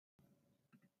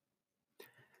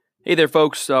Hey there,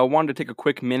 folks. Wanted to take a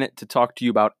quick minute to talk to you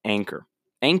about Anchor.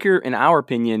 Anchor, in our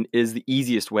opinion, is the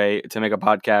easiest way to make a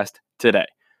podcast today.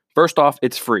 First off,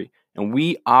 it's free, and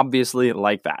we obviously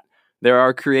like that. There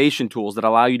are creation tools that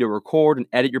allow you to record and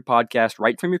edit your podcast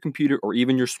right from your computer or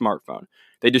even your smartphone.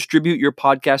 They distribute your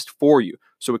podcast for you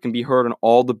so it can be heard on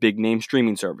all the big name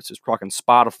streaming services. We're talking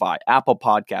Spotify, Apple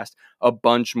Podcast, a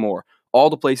bunch more. All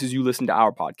the places you listen to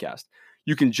our podcast.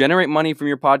 You can generate money from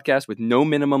your podcast with no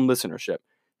minimum listenership.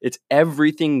 It's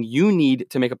everything you need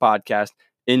to make a podcast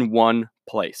in one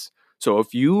place. So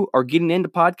if you are getting into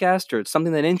podcasts or it's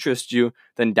something that interests you,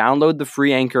 then download the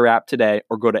free Anchor app today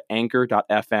or go to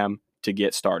anchor.fm to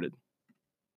get started.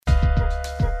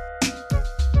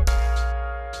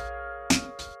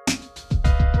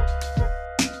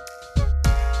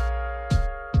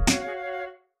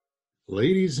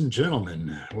 Ladies and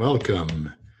gentlemen,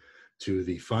 welcome to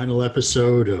the final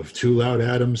episode of Too Loud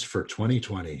Adams for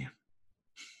 2020.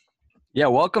 Yeah,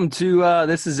 welcome to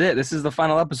this is it. This is the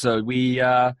final episode.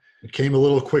 It came a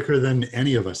little quicker than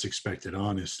any of us expected,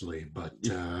 honestly, but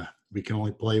we can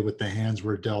only play with the hands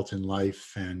we're dealt in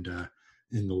life and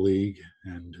in the league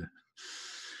and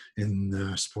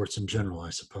in sports in general, I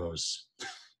suppose.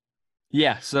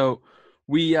 Yeah, so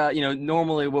we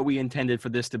normally what we intended for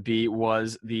this to be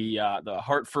was the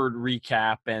Hartford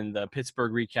recap and the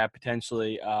Pittsburgh recap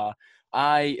potentially.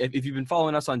 If you've been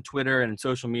following us on Twitter and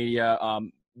social media,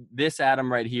 this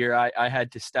Adam right here, I had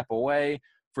to step away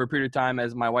for a period of time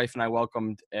as my wife and I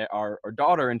welcomed our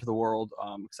daughter into the world.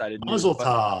 Excited news. Mazel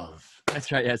tov.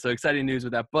 That's right. Yeah. So exciting news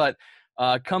with that. But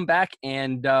come back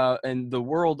and the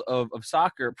world of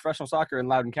soccer, professional soccer in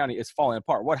Loudoun County is falling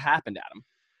apart. What happened, Adam?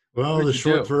 Well, the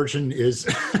short version is,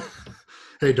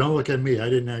 hey, don't look at me. I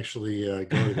didn't actually go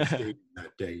to the stadium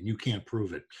that day, and you can't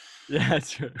prove it. Yeah,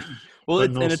 that's true. Well,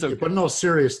 it's okay.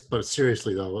 But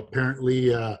seriously though,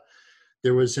 apparently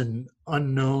there was an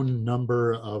unknown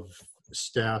number of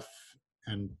staff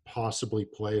and possibly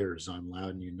players on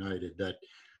Loudoun United that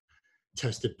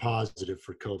tested positive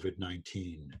for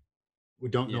COVID-19. We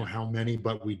don't know how many,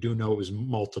 but we do know it was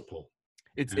multiple.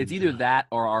 It's either that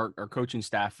or our coaching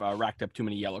staff racked up too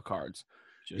many yellow cards.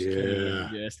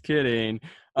 Just kidding.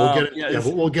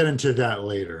 We'll get into that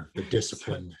later, the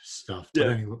discipline stuff.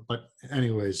 But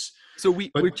anyways. So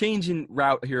we're changing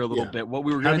route here a little bit. What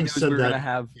we were going to do is we're going to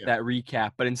have that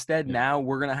recap, but instead now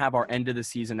we're going to have our end of the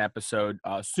season episode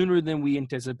sooner than we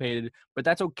anticipated, but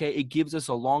that's okay. It gives us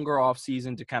a longer off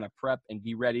season to kind of prep and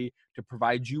be ready to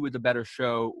provide you with a better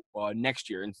show next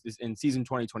year in season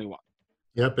 2021.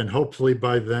 Yep, and hopefully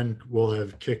by then we'll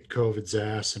have kicked COVID's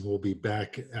ass and we'll be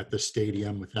back at the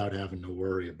stadium without having to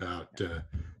worry about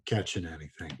catching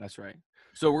anything. That's right.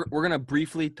 So we're going to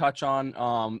briefly touch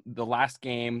on the last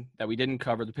game that we didn't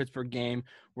cover, the Pittsburgh game.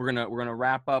 We're going to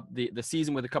wrap up the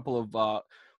season with a couple of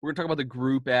we're going to talk about the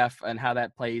Group F and how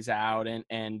that plays out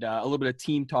and a little bit of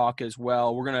team talk as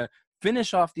well. We're going to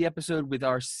finish off the episode with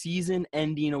our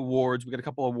season-ending awards. We got a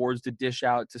couple of awards to dish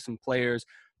out to some players.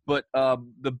 But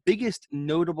the biggest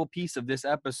notable piece of this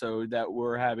episode that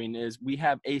we're having is we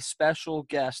have a special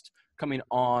guest coming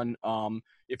on.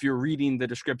 If you're reading the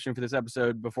description for this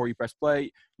episode before you press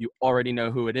play, you already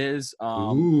know who it is.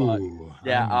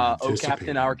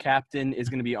 Captain, our captain, is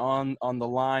going to be on the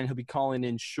line. He'll be calling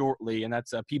in shortly, and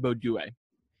that's Peebo Due.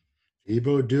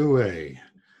 Peebo Due,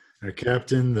 our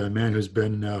captain, the man who's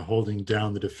been holding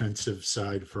down the defensive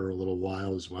side for a little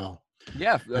while as well.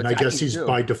 Yeah, and I guess he's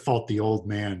by default the old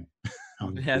man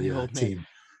on the team,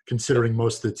 considering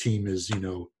most of the team is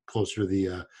closer to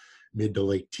the mid to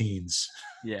late teens.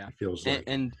 Yeah, it feels like.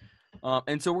 And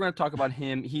so we're going to talk about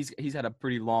him. He's had a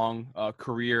pretty long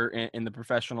career in the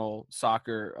professional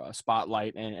soccer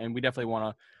spotlight, and we definitely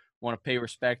want to pay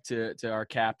respect to our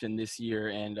captain this year,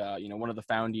 and one of the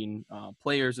founding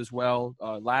players as well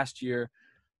last year.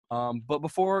 But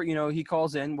before he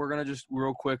calls in, we're going to just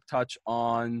real quick touch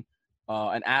on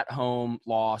an at-home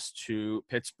loss to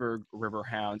Pittsburgh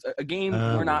Riverhounds, a game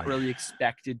we're not really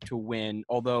expected to win,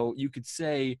 although you could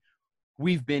say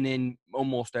we've been in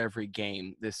almost every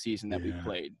game this season that we've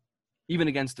played, even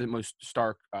against the most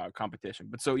stark competition.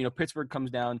 But so, Pittsburgh comes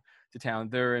down to town.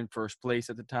 They're in first place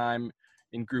at the time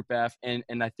in Group F, and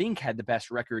I think had the best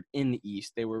record in the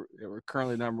East. They were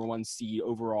currently the number one seed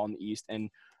overall in the East, and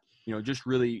just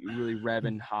really, really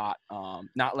revving hot,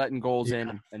 not letting goals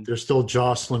in. And they're still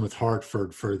jostling with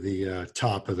Hartford for the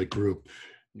top of the group.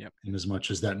 Yep. In as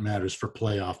much as that matters for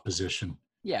playoff position.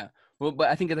 Yeah. Well, but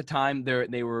I think at the time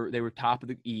they were top of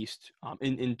the East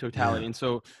in totality, and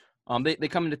so they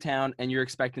come into town, and you're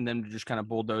expecting them to just kind of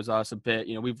bulldoze us a bit.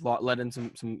 We've let in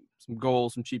some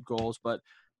goals, some cheap goals, but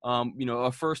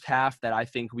a first half that I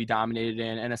think we dominated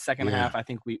in, and a second Yeah. half I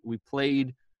think we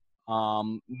played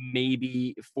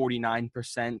maybe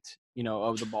 49%,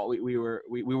 of the ball.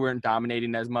 We weren't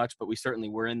dominating as much, but we certainly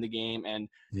were in the game, and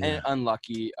an Yeah.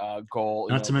 unlucky goal,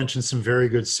 Not to mention some very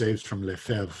good saves from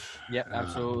Lefebvre yeah,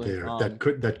 absolutely.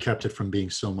 there that kept it from being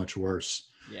so much worse.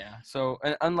 Yeah. So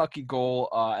an unlucky goal.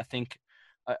 I think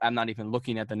I'm not even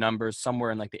looking at the numbers.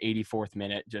 Somewhere in like the 84th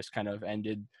minute, just kind of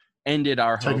ended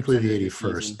our hopes, Technically the ended the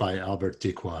 81st season. by Albert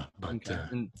Diqua, but Okay.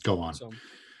 And go on.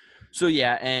 so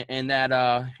yeah, and that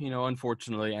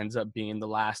unfortunately ends up being the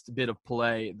last bit of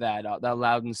play that that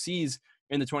Loudon sees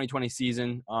in the 2020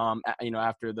 season.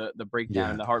 After the breakdown Yeah.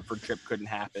 and the Hartford trip couldn't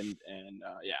happen, and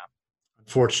yeah.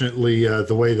 Unfortunately,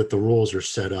 the way that the rules are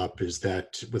set up is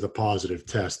that with a positive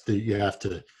test, that you have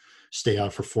to stay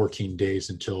out for 14 days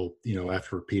until,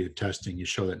 after repeated testing, you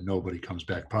show that nobody comes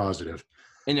back positive.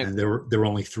 And there were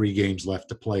only 3 games left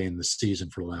to play in the season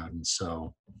for Loudon.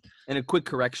 So, And a quick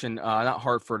correction, not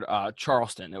Hartford,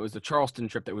 Charleston. It was the Charleston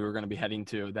trip that we were going to be heading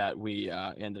to that we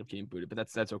ended up getting booted, but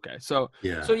that's okay. So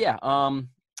yeah,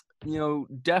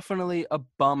 definitely a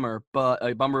bummer, but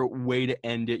a bummer way to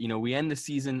end it. We end the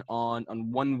season on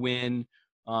 1 win,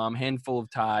 handful of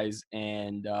ties,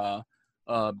 and a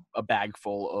bag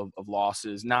full of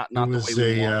losses. Not the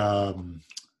way we want.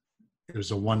 It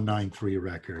was a 193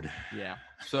 record. Yeah.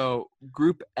 So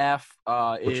Group F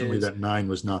Fortunately, is that 9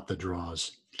 was not the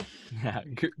draws. Yeah,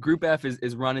 Group F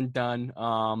is run and done.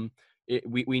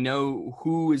 We know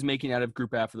who is making out of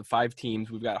Group F for the 5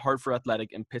 teams. We've got Hartford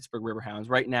Athletic and Pittsburgh Riverhounds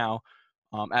right now.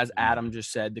 As Adam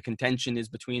just said, the contention is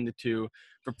between the two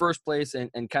for first place,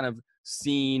 and kind of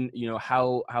seeing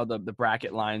how the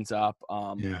bracket lines up.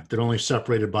 They're only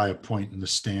separated by a point in the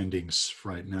standings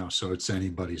right now, so it's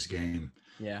anybody's game.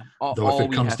 Yeah. Though if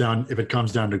it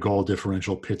comes down to goal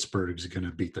differential, Pittsburgh's going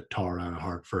to beat the tar out of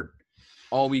Hartford.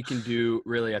 All we can do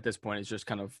really at this point is just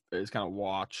kind of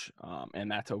watch,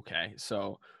 and that's okay.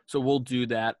 So we'll do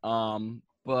that.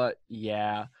 But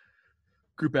yeah,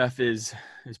 Group F is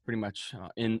pretty much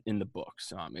in the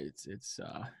books. It's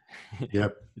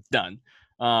yep, it's done.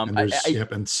 And there's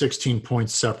and 16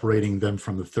 points separating them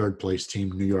from the 3rd place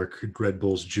team, New York Red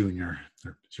Bulls Junior.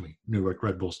 New York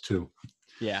Red Bulls 2.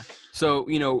 Yeah. So,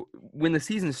 when the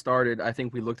season started, I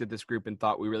think we looked at this group and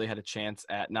thought we really had a chance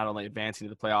at not only advancing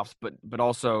to the playoffs, but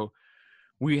also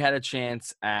we had a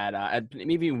chance at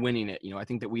maybe winning it. I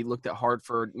think that we looked at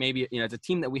Hartford, maybe, it's a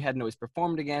team that we hadn't always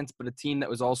performed against, but a team that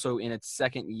was also in its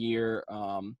second year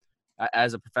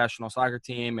as a professional soccer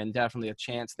team, and definitely a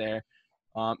chance there.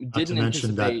 Not to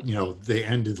mention that, they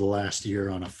ended the last year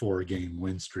on a 4-game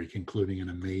win streak, including an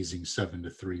amazing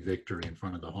 7-3 victory in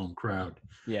front of the home crowd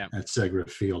at Segra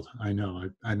Field. I know.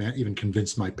 I even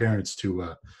convinced my parents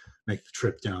to make the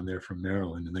trip down there from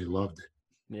Maryland, and they loved it.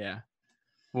 Yeah.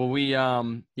 Well, we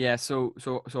so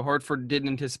Hartford didn't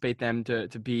anticipate them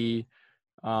to be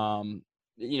as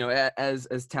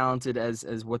talented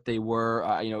as what they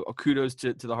were. Kudos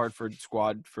to the Hartford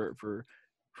squad for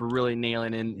really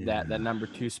nailing in that number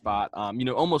 2 spot.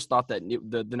 Almost thought that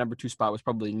the number 2 spot was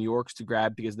probably New York's to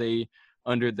grab, because they,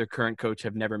 under their current coach,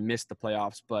 have never missed the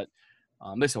playoffs. But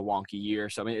this is a wonky year,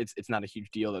 so I mean it's not a huge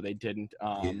deal that they didn't.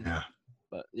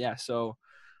 But yeah, so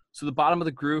the bottom of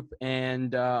the group,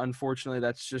 and unfortunately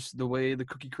that's just the way the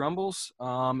cookie crumbles.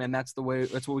 And that's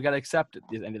what we got to accept at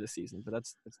the end of the season. But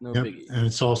that's no biggie. And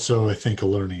it's also, I think, a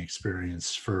learning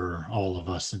experience for all of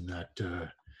us in that.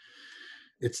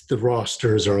 It's the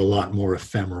rosters are a lot more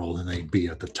ephemeral than they'd be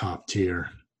at the top tier.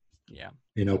 Yeah.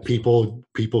 People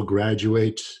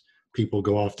graduate, people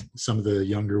go off, some of the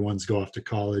younger ones go off to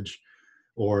college,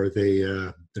 or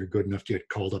they're good enough to get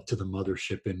called up to the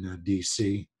mothership in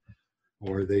DC,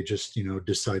 or they just,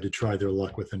 decide to try their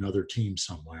luck with another team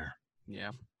somewhere.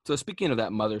 Yeah. So speaking of that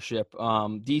mothership,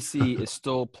 DC is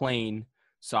still playing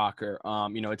soccer.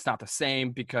 It's not the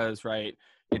same because, right,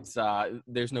 it's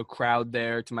there's no crowd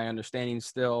there, to my understanding,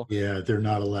 still. Yeah, they're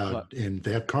not allowed in.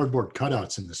 They have cardboard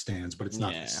cutouts in the stands, but it's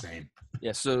not the same.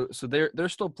 Yeah, so they're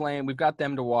still playing. We've got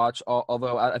them to watch,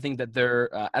 although I think that they're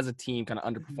as a team kind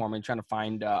of underperforming, trying to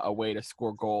find a way to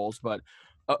score goals. But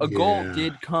a goal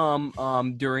did come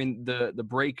during the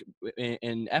break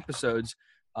in episodes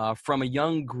from a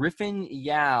young Griffin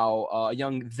Yao, a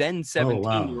young then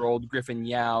 17-year-old Griffin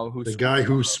Yao, the guy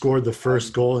who scored the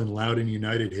first goal in Loudon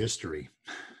United history.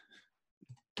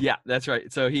 Yeah, that's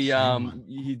right. So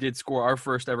he did score our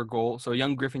first ever goal. So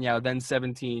young Griffin Yao, then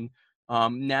 17,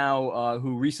 now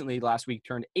who recently last week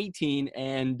turned 18,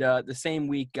 and the same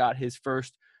week got his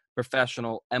first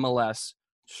professional MLS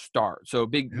start. So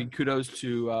big kudos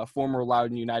to former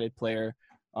Loudon United player,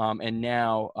 and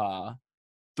now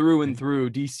through and through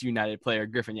DC United player,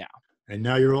 Griffin Yao. And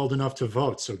now you're old enough to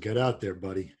vote, so get out there,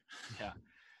 buddy. Yeah.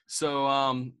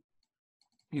 So,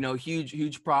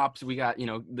 huge props. We got,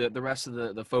 the rest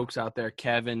of the folks out there,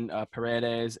 Kevin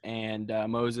Paredes and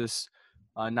Moses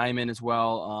Nyman as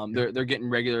well. They're getting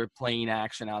regular playing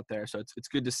action out there. So it's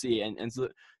good to see. And so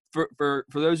for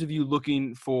those of you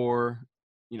looking for,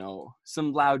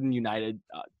 some Loudoun United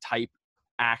type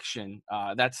action,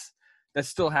 that's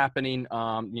still happening,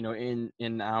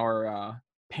 in our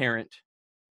parent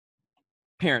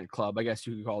club, I guess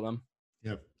you could call them.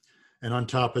 Yep. And on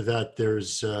top of that,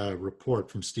 there's a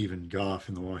report from Stephen Goff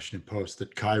in the Washington Post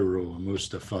that Cairo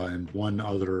Mustafa and one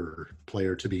other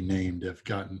player to be named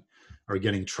are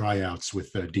getting tryouts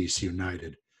with DC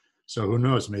United. So who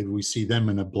knows? Maybe we see them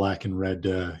in a black and red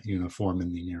uniform in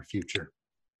the near future.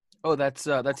 Oh, that's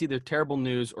either terrible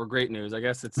news or great news. I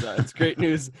guess it's great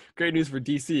news. Great news for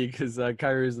DC because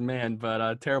Cairo is the man,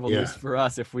 but terrible news for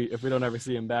us if we don't ever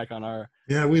see him back on our.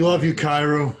 Yeah, we love you,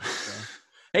 Cairo.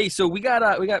 Hey, so we got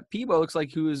Peebo. Looks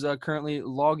like who is currently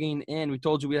logging in. We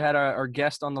told you we had our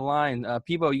guest on the line.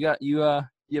 Peebo, you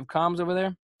have comms over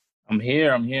there? I'm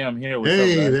here. What's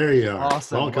hey, up, there you are.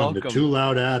 Awesome. Welcome to Too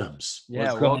Loud Adams.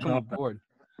 Yeah, welcome aboard.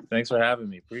 Thanks for having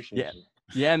me. Appreciate it.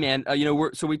 Yeah, man.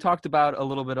 We talked about a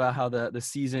little bit about how the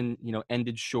season,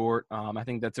 ended short. I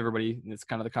think that's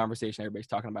kind of the conversation everybody's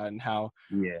talking about, and how,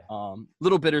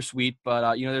 little bittersweet,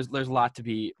 but there's a lot to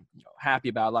be happy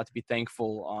about, a lot to be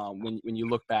thankful when you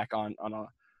look back on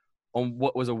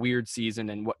what was a weird season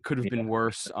and what could have been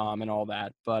worse, and all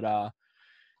that. But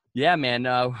yeah, man,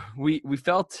 we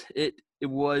felt it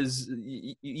was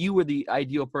you were the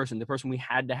ideal person, the person we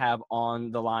had to have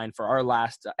on the line for our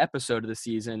last episode of the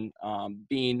season,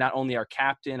 being not only our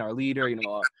captain, our leader,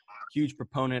 a huge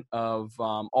proponent of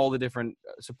all the different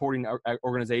supporting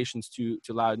organizations to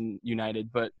Loudoun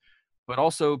United, but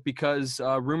also because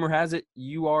rumor has it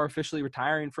you are officially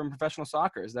retiring from professional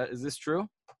soccer. Is this true?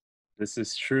 This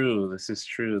is true.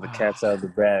 The cat's out of the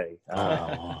bag.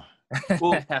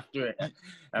 Well, after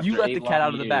you let the cat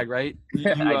out of the bag, right?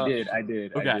 I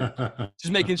did. Okay.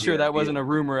 Just making sure that wasn't a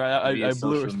rumor. I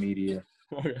blew social media.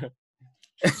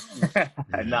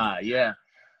 Nah, yeah.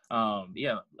 I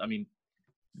mean,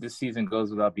 this season goes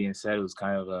without being said. It was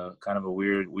kind of a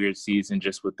weird season,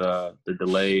 just with the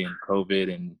delay and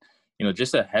COVID, and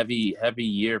just a heavy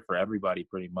year for everybody,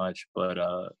 pretty much. But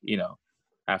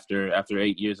after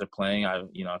 8 years of playing, I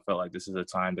felt like this is a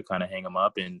time to kind of hang them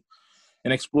up and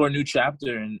explore a new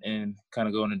chapter and kind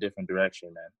of go in a different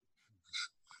direction, man.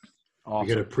 Awesome.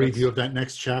 You get a preview of that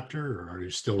next chapter, or are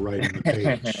you still writing the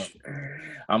page?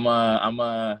 I'm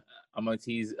gonna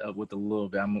tease with a little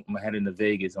bit. I'm heading to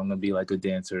Vegas. I'm gonna be like a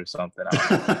dancer or something.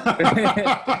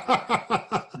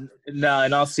 No,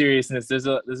 in all seriousness, there's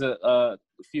a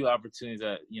few opportunities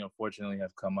that fortunately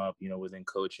have come up, within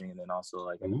coaching, and then also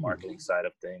like on the marketing side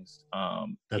of things.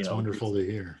 That's wonderful to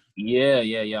hear.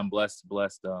 Yeah. I'm blessed.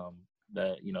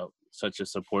 That such a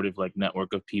supportive like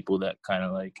network of people that kind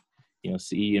of like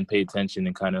see and pay attention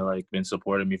and kind of like been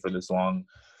supporting me for this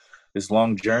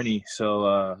long journey. So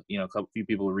a few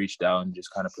people reached out and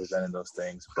just kind of presented those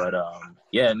things, but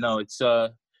it's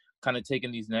kind of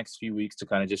taking these next few weeks to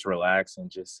kind of just relax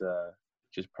and just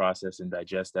process and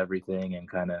digest everything, and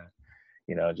kind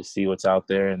of just see what's out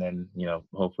there, and then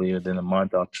hopefully within a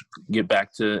month I'll get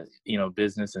back to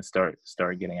business and start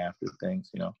getting after things.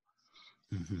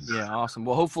 Mm-hmm. Yeah, awesome.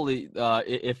 Well, hopefully,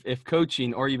 if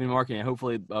coaching or even marketing,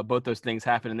 hopefully both those things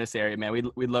happen in this area, man.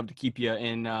 We'd love to keep you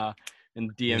in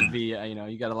DMV. Yeah.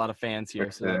 You got a lot of fans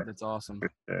here, so that's awesome.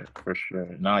 For sure.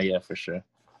 No, yeah, for sure.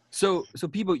 So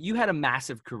people, you had a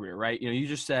massive career, right? You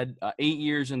just said 8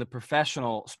 years in the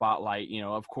professional spotlight.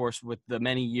 of course, with the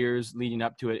many years leading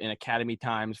up to it in academy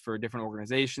times for different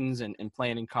organizations and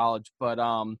playing in college. But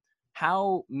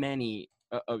how many,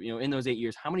 in those 8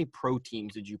 years, how many pro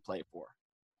teams did you play for?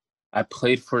 I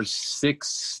played for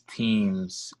 6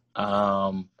 teams.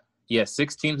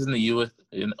 6 teams in the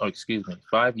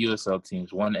 5 USL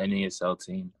teams, 1 NASL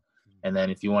team. And then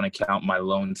if you want to count my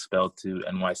loan spell to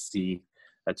NYC,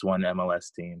 that's 1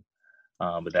 MLS team.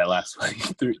 But that last like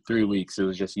 3 weeks, it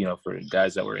was just, for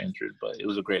guys that were injured, but it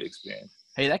was a great experience.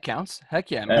 Hey, that counts.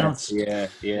 Heck yeah, man. Yeah.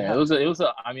 It was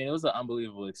an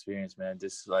unbelievable experience, man.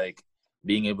 Just like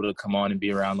being able to come on and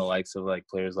be around the likes of like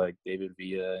players like David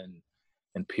Villa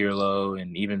and Pirlo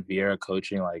and even Vieira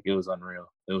coaching, like it was unreal.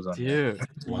 Dude,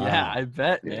 wow. Yeah, I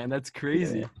bet, man. That's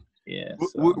crazy. Yeah.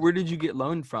 Where did you get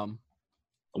loaned from?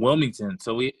 Wilmington.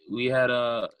 So we had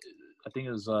I think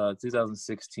it was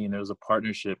 2016. There was a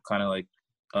partnership, kind of like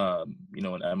in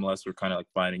MLS, we're kind of like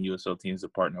finding USL teams to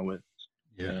partner with.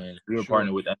 Yeah. And we were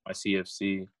partnered with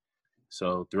NYCFC.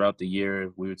 So throughout the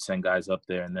year, we would send guys up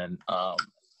there. And then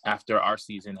after our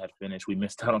season had finished, we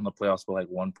missed out on the playoffs by like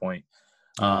 1 point.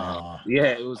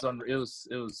 Yeah, it was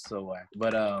so whack.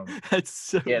 But That's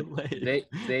so yeah, late.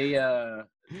 they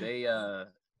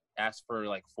asked for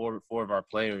like four of our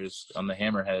players on the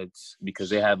Hammerheads because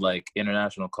they had like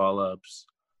international call-ups,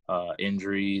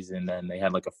 injuries, and then they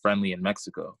had like a friendly in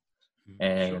Mexico.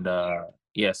 And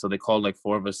yeah, so they called like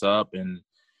 4 of us up, and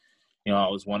you know, I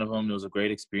was one of them. It was a great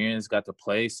experience. Got to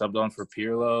play, subbed on for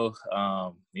Pirlo.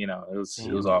 You know, it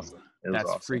was awesome. That's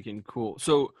awesome. freaking cool.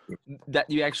 So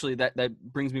that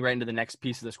brings me right into the next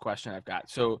piece of this question I've got.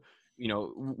 So, you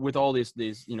know, with all these,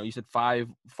 you know, you said five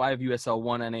USL,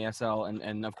 1 NASL,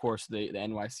 and of course the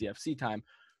NYCFC time.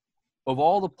 Of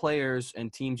all the players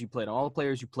and teams you played, all the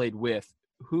players you played with,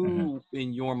 who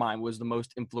in your mind was the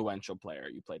most influential player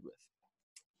you played with?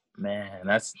 Man,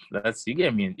 that's you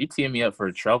teeing me up for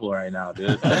trouble right now,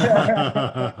 dude.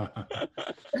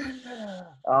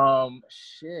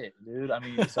 Shit, dude. I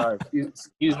mean, sorry.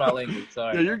 Excuse my language.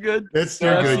 Sorry. Yeah, you're good.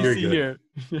 You're good.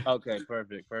 Okay,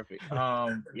 perfect.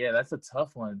 Yeah, that's a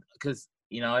tough one because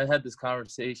you know I had this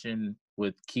conversation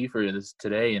with Kiefer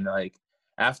today, and like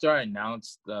after I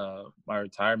announced my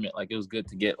retirement, like it was good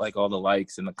to get like all the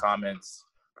likes and the comments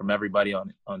from everybody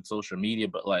on social media,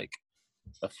 but like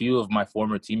a few of my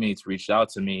former teammates reached out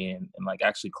to me and like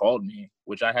actually called me,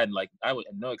 which I had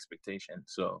no expectation.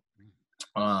 So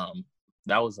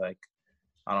that was like,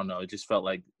 I don't know, it just felt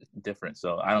like different.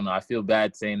 So I don't know, I feel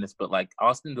bad saying this, but like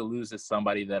Austin Deleuze is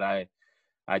somebody that I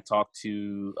talked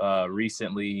to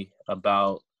recently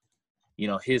about, you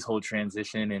know, his whole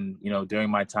transition. And, you know, during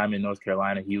my time in North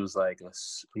Carolina, he was like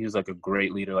a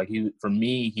great leader. Like for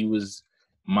me, he was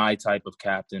my type of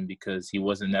captain because he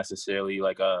wasn't necessarily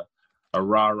like a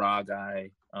rah-rah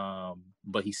guy,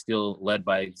 but he still led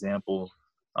by example.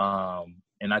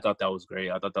 And I thought that was great.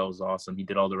 I thought that was awesome. He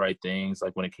did all the right things.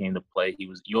 Like when it came to play,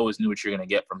 you always knew what you're going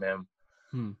to get from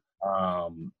him.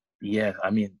 Yeah, I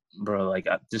mean, bro, like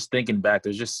just thinking back,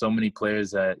 there's just so many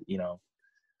players that, you know,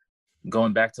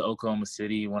 going back to Oklahoma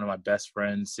City, one of my best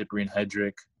friends, Cyprian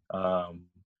Hedrick,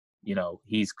 you know,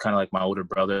 he's kind of like my older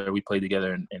brother. We played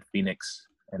together in Phoenix.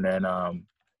 And then,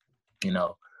 you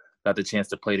know, got the chance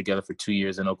to play together for 2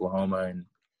 years in Oklahoma, and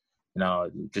you know,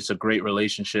 just a great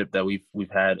relationship that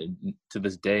we've had to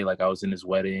this day. Like I was in his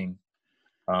wedding.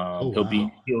 He'll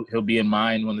be in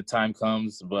mine when the time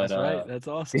comes. But that's right. That's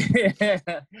awesome.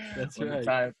 That's when right. the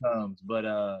time comes. But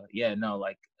yeah, no,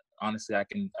 like honestly, I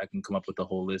can come up with the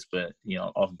whole list. But you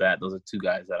know, off bat, those are 2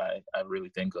 guys that I really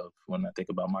think of when I think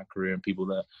about my career and people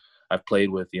that I've played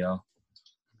with. You know,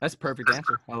 that's a perfect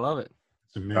answer. I love it.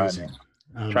 It's amazing.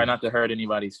 Try not to hurt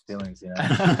anybody's feelings, you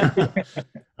know.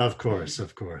 Of course.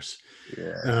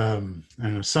 Yeah. I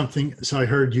know something. So I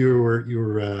heard you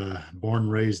were born,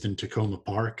 raised in Tacoma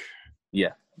Park.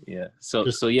 Yeah.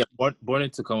 So yeah, born in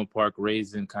Tacoma Park,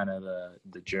 raised in kind of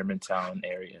the Germantown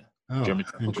area. Oh,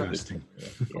 Germantown. interesting.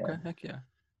 Yeah. Okay, heck yeah.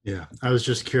 Yeah, I was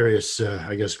just curious.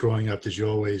 I guess growing up, did you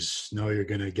always know you're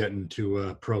going to get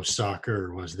into pro soccer,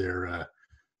 or was there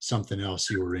something else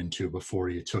you were into before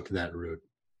you took that route?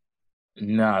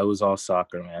 No, it was all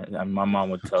soccer, man. My mom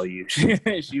would tell you.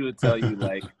 She would tell you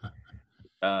like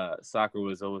soccer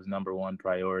was always number one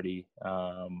priority.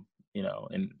 You know,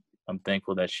 and I'm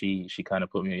thankful that she kind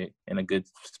of put me in a good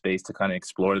space to kind of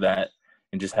explore that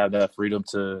and just have that freedom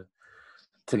to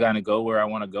kind of go where I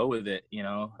want to go with it, you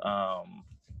know.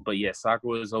 But yeah, soccer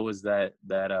was always that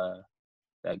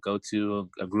go-to.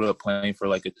 I grew up playing for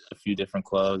like a few different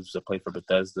clubs. I played for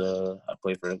Bethesda. I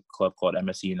played for a club called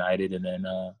MSC United, and then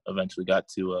eventually got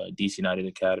to DC United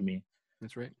Academy.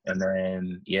 That's right. And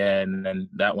then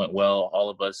that went well. All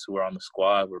of us who were on the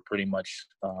squad were pretty much,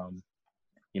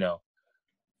 you know,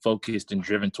 focused and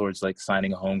driven towards like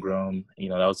signing a homegrown. You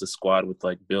know, that was the squad with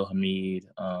like Bill Hamid,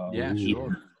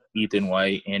 Ethan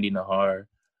White, Andy Nahar.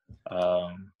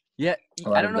 Yeah,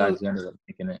 I don't know. Guys ended up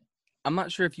making it. I'm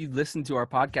not sure if you listened to our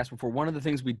podcast before. One of the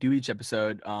things we do each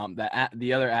episode,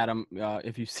 the other Adam,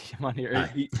 if you see him on here,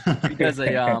 he does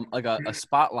a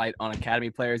spotlight on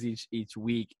academy players each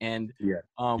week, and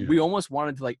we almost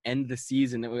wanted to like end the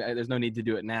season. There's no need to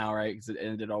do it now, right? Because it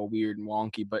ended all weird and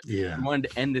wonky. But we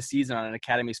wanted to end the season on an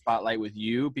academy spotlight with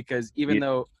you, because even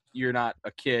though you're not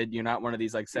a kid, you're not one of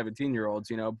these like 17-year-olds,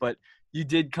 you know, but you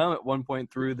did come at one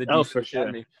point through the for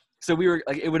academy. Sure. So we were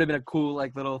like, it would have been a cool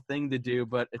like little thing to do,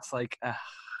 but it's like,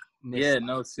 yeah,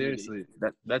 no, seriously,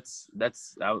 that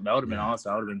would have been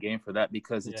awesome. I would have been game for that,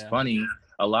 because it's funny.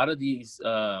 A lot of these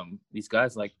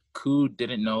guys like Koo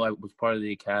didn't know I was part of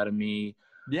the academy.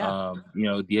 Yeah. You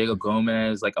know, Diego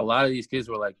Gomez, like a lot of these kids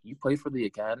were like, "You played for the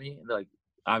academy?" And they're like,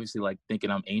 obviously like thinking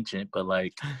I'm ancient, but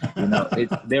like, you know,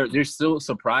 they're still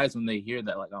surprised when they hear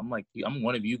that. Like, I'm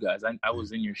one of you guys. I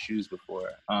was in your shoes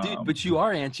before. Dude, but you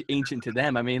are ancient to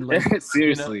them. I mean, like,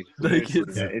 seriously, you know, like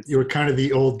seriously. You were kind of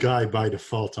the old guy by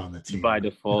default on the team. By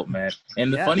default, man.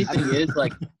 And the funny thing is,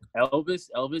 like, Elvis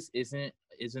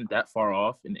isn't that far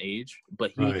off in age,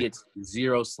 but he gets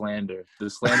zero slander. The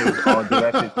slander is all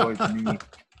directed towards me.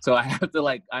 So I have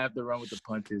to run with the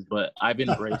punches, but I've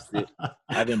embraced it.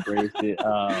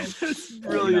 That's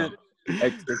brilliant. You know,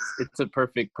 it's a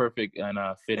perfect and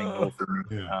fitting role for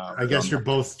me. Yeah. I guess you're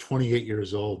both 28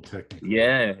 years old, technically.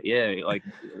 Yeah. Like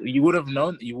you wouldn't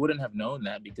have known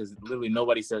that because literally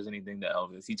nobody says anything to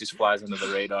Elvis. He just flies under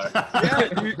the radar.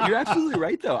 Yeah, you're absolutely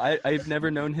right though. I've never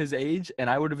known his age,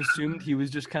 and I would have assumed he was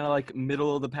just kind of like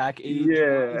middle of the pack age.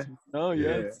 Yeah. Oh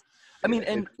yeah. I mean,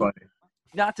 and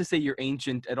not to say you're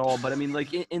ancient at all, but I mean,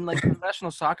 like in like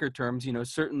professional soccer terms, you know,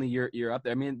 certainly you're up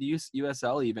there. I mean, the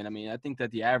USL even. I mean, I think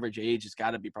that the average age has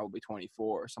got to be probably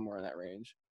 24 or somewhere in that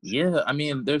range. Yeah, I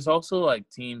mean, there's also like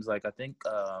teams like I think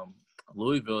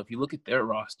Louisville. If you look at their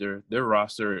roster.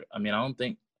 I mean, I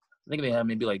think they have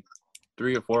maybe like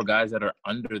 3 or 4 guys that are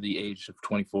under the age of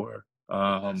 24.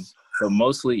 So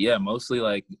mostly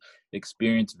like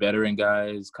experienced veteran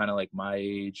guys, kind of like my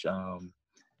age.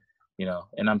 You know,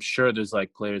 and I'm sure there's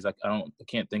like players like I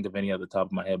can't think of any off the top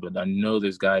of my head, but I know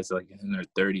there's guys like in their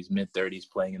 30s, mid-30s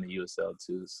playing in the USL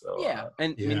too. So yeah,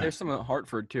 and I mean there's some at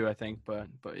Hartford too, I think, but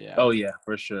yeah. Oh yeah,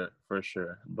 for sure.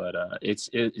 But I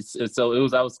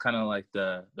was kind of like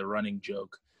the running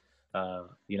joke,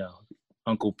 you know,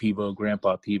 Uncle Peebo,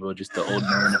 Grandpa Peebo, just the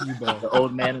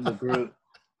old man in the group.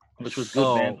 Which was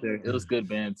good banter. It was good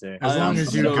banter. As long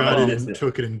as you got it and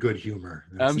took it in good humor.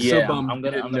 I'm so bummed I'm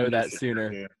gonna know that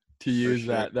sooner. To use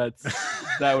that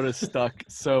would have stuck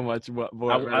so much. I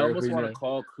almost want to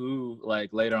call Koo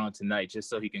like later on tonight just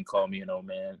so he can call me an old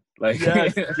man. Like,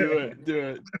 yes, do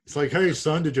it. It's like, hey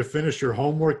son, did you finish your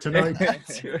homework tonight?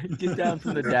 Get down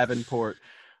from the Davenport.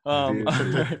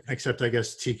 Except I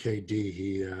guess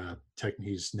TKD,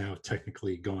 he's now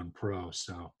technically gone pro.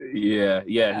 So yeah,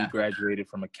 he graduated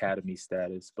from academy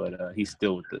status, but he's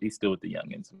still with the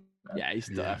youngins. Yeah, he's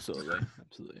still absolutely.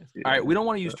 Yeah. All right, we don't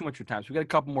want to use too much of your time, so we got a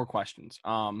couple more questions.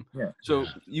 So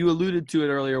you alluded to it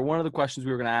earlier. One of the questions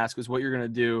we were going to ask is what you're going to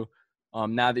do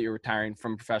now that you're retiring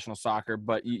from professional soccer.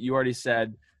 But you already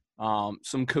said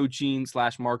some coaching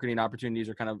 / marketing opportunities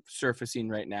are kind of surfacing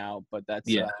right now. But that's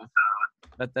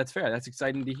that's fair. That's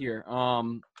exciting to hear.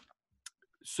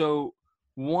 So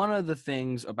one of the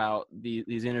things about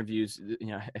these interviews, you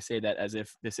know, I say that as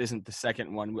if this isn't the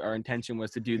second one. Our intention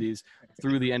was to do these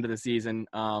through the end of the season,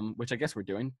 which I guess we're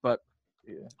doing. But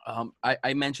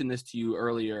I mentioned this to you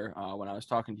earlier when I was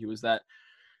talking to you, is that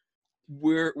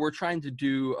we're trying to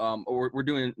do or we're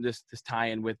doing this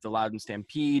tie-in with the Loudoun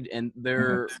Stampede, and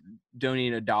they're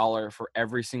donating $1 for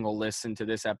every single listen to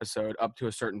this episode up to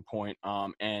a certain point,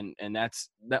 and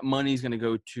that money is going to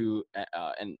go to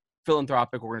an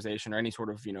philanthropic organization or any sort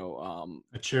of, you know,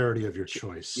 a charity of your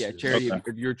choice. Yeah, charity of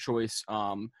your choice,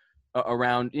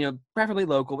 around, you know, preferably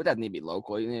local, but that doesn't need to be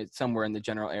local, you know, somewhere in the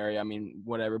general area. I mean,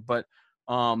 whatever, but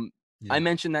I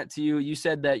mentioned that to you. You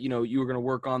said that, you know, you were going to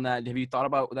work on that. Have you thought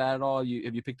about that at all? Have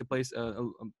you picked a place,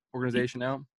 organization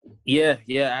out? Yeah,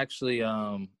 actually.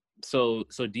 So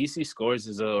DC Scores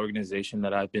is an organization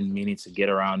that I've been meaning to get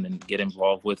around and get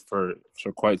involved with for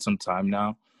quite some time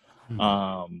now.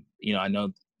 You know, I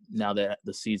know now that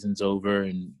the season's over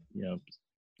and, you know,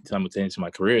 simultaneously my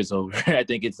career is over, I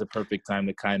think it's the perfect time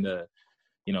to kind of,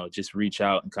 you know, just reach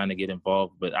out and kind of get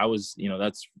involved. But you know,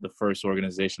 that's the first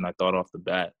organization I thought off the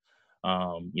bat.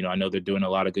 You know, I know they're doing a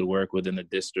lot of good work within the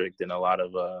district and a lot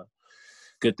of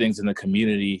good things in the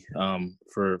community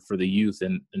for the youth.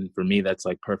 And for me, that's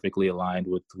like perfectly aligned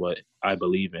with what I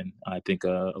believe in. I think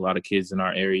a lot of kids in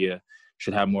our area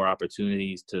should have more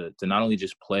opportunities to not only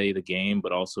just play the game,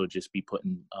 but also just be put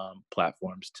in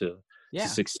platforms to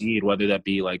succeed, whether that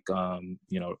be like,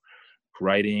 you know,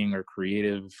 writing or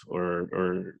creative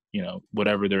or you know,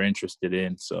 whatever they're interested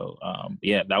in. So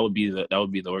that would be the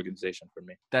organization for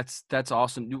me. That's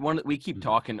awesome. We keep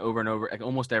talking over and over, like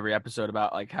almost every episode,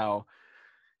 about like how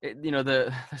you know,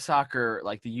 the soccer,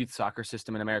 like the youth soccer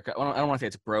system in America, I don't want to say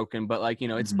it's broken, but like, you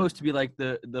know, it's supposed to be like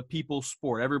the people's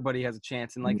sport. Everybody has a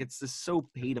chance, and like it's just so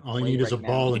pay to play. All you need is a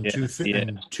ball and two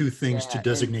things to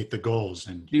designate the goals,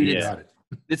 and dude, you got it.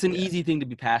 It's an Yeah. easy thing to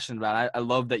be passionate about. I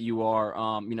love that you are.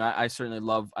 I certainly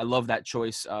love that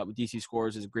choice. DC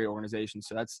Scores is a great organization,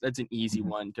 so that's an easy Mhm.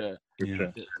 one to For Yeah.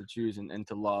 sure. choose and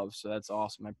to love. So that's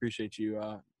awesome. I appreciate you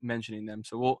mentioning them.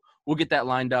 So we'll get that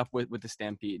lined up with the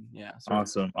Stampede. Yeah.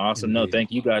 Awesome. No, Indeed.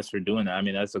 thank you guys for doing that. I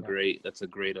mean, that's a Yeah.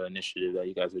 great initiative that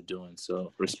you guys are doing.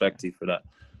 So respect to you for that.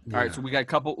 All right. Yeah. So we got a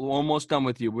couple. We're almost done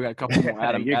with you. We got a couple more.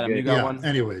 Adam, You're you good. got Yeah. one?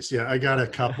 Anyways, yeah, I got a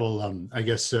couple. I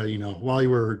guess while you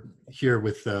were here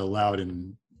with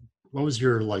Loudon, what was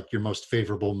your most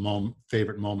favorite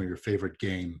moment, your favorite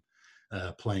game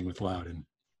playing with Loudon?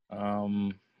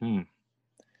 Um,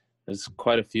 There's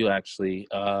quite a few actually.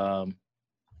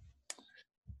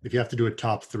 If you have to do a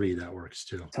top 3, that works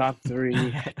too. Top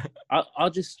 3. I'll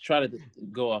just try to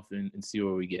go off and see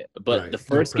where we get. But Right. the No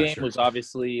first game pressure. was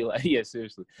obviously yeah,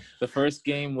 seriously. The first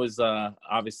game was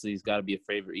obviously it's got to be a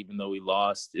favorite, even though we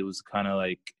lost. It was kind of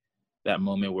like that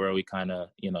moment where we kind of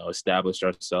established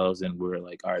ourselves and we were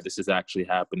like, all right, this is actually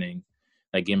happening.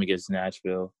 That game against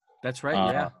Nashville. That's right.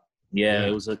 Yeah. Yeah, Yeah.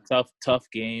 it was a tough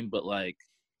game, but like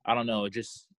I don't know, it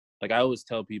just like I always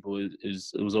tell people, it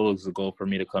was always a goal for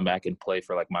me to come back and play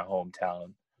for like my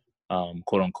hometown,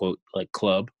 quote unquote, like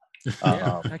club.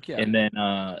 Yeah. Heck yeah. And then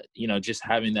just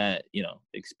having that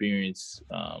experience,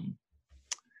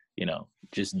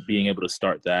 just being able to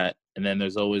start that. And then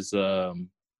there's always the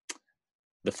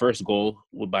first goal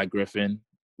by Griffin,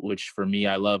 which for me,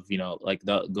 I love, like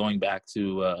going back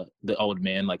to the old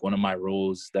man, like one of my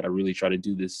roles that I really try to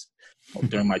do this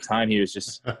during my time here is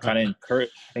just kind of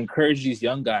encourage these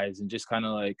young guys and just kind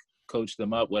of like coach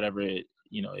them up, whatever it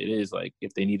is. Like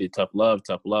if they needed tough love,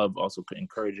 also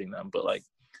encouraging them. But like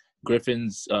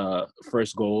Griffin's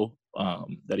first goal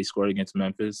that he scored against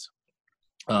Memphis,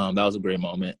 that was a great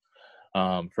moment.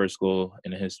 First goal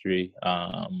in the history.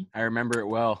 I remember it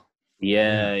well.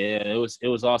 Yeah, it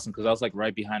was awesome because I was like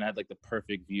right behind. I had like the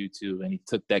perfect view too, and he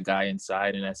took that guy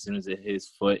inside. And as soon as it hit his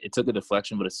foot, it took a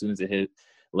deflection, but as soon as it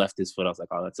left his foot, I was like,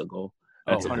 oh, that's a goal.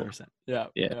 That's 100%. Yeah.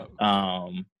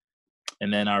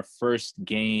 And then our first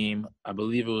game, I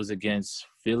believe it was against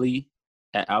Philly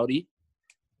at Audi.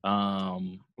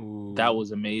 That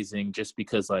was amazing just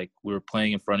because like we were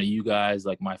playing in front of you guys.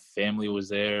 Like my family was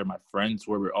there, my friends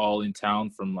were all in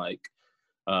town from like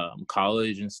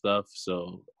college and stuff.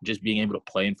 So just being able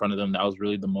to play in front of them, that was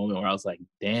really the moment where I was like,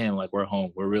 damn, like we're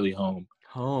home. We're really home.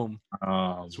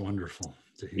 It's wonderful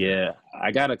to hear. Yeah,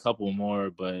 I got a couple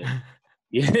more, but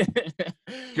yeah.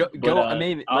 I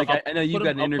mean, like I know you've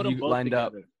got an interview lined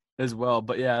up as well,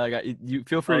 but yeah, like you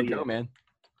feel free to go, man.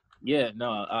 Yeah, no,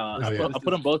 I'll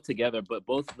put them both together, but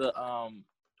both the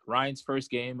Ryan's first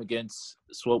game against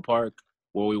Swope Park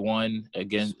where we won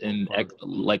again in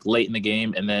like late in the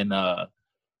game, and then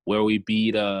where we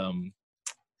beat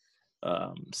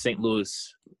St.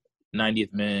 Louis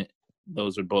 90th minute.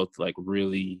 Those are both like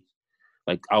really,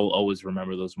 like I will always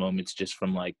remember those moments just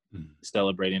from like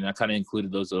celebrating. And I kind of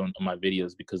included those on my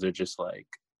videos because they're just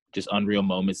unreal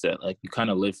moments that like you kind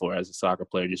of live for as a soccer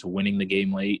player, just winning the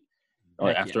game late.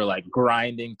 After like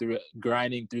grinding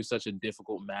through such a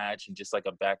difficult match and just like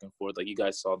a back and forth. Like you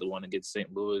guys saw the one against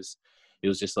St. Louis. It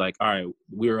was just like, all right,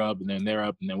 we're up and then they're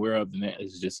up and then we're up and then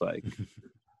it's just like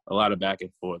a lot of back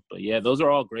and forth. But yeah, those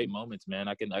are all great moments, man.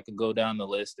 I can go down the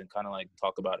list and kind of like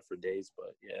talk about it for days.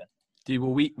 But yeah, dude.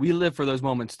 Well, we live for those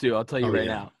moments too. I'll tell you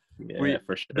now. Yeah,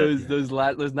 for sure. Those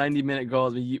 90-minute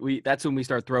goals. We that's when we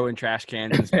start throwing trash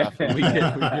cans and stuff. And we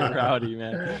get rowdy,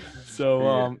 man.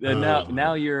 So and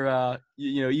now you're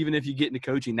even if you get into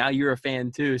coaching, now you're a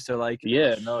fan too. So like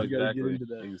exactly.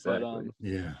 But,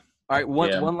 yeah. All right,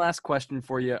 one last question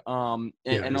for you.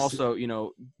 And also,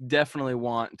 definitely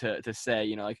want to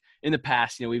say, like in the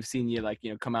past, we've seen you like,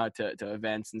 come out to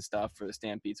events and stuff for the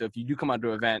Stampede. So if you do come out to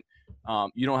an event,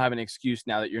 you don't have an excuse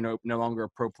now that you're no longer a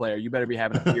pro player. You better be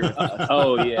having a beer with us.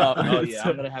 Oh yeah.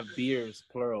 I'm gonna have beers,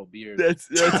 plural beers.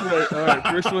 That's right. All right,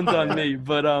 first one's on me.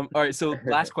 But all right. So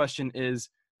last question is,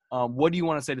 what do you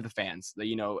want to say to the fans?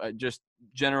 That just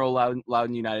general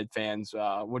Loudoun United fans.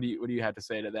 What do you have to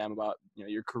say to them about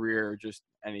your career or just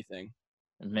anything?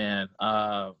 Man,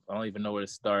 I don't even know where to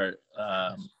start.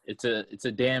 It's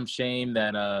a damn shame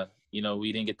that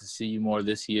we didn't get to see you more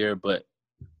this year. But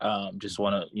just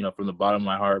want to from the bottom of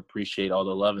my heart appreciate all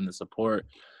the love and the support.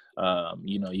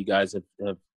 You guys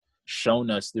have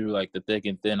shown us through like the thick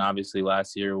and thin. Obviously,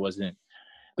 last year wasn't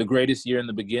the greatest year in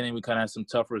the beginning. We kind of had some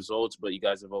tough results, but you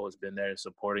guys have always been there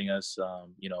supporting us,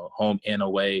 home and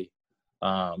away.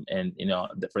 And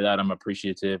for that, I'm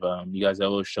appreciative. You guys have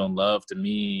always shown love to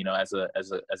me, as a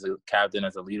captain,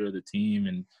 as a leader of the team.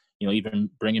 And, even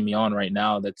bringing me on right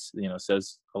now, that's,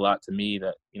 says a lot to me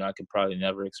that, I could probably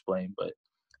never explain, but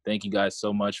thank you guys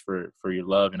so much for your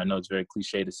love. And I know it's very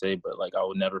cliche to say, but like I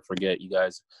will never forget you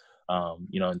guys,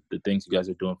 the things you guys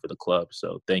are doing for the club.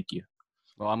 So thank you.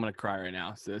 Well, I'm gonna cry right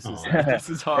now. So this is Oh. this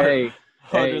is hard. Hey,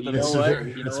 harder you than know That's what?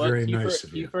 very- You know that's what? very nice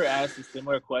of you. Kiefer asked a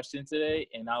similar question today,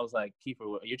 and I was like,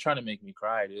 Kiefer, you're trying to make me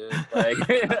cry, dude. Like,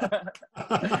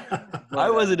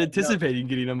 I wasn't no. anticipating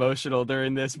getting emotional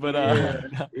during this, but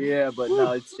Yeah, but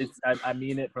no, it's I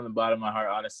mean it from the bottom of my heart,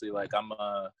 honestly. Like I'm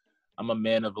a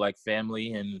man of like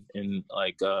family and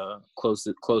like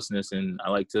closeness, and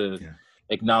I like to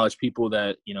acknowledge people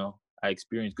that I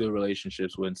experience good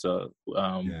relationships with. So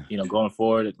going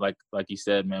forward, like you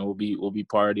said, man, we'll be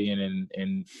partying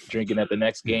and drinking at the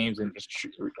next games and just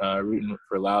rooting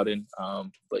for Loudoun.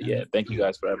 But yeah, thank you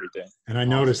guys for everything. And I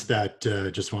noticed that,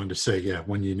 just wanted to say,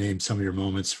 when you named some of your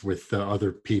moments with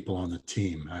other people on the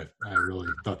team, I really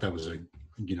thought that was a,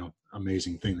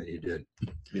 amazing thing that you did.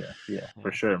 Yeah,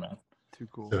 for sure, man. Too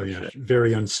cool. So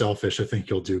very unselfish. I think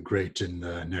you'll do great in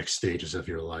the next stages of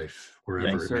your life,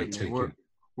 wherever it may take you.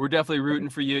 We're definitely rooting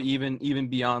for you, even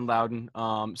beyond Loudoun.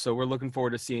 So we're looking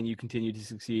forward to seeing you continue to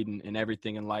succeed in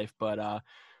everything in life. But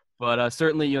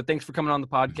certainly, thanks for coming on the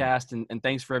podcast and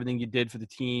thanks for everything you did for the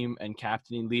team and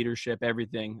captaining, leadership,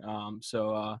 everything.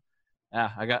 I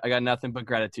got nothing but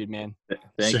gratitude, man.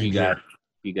 Thank Same you guys. here.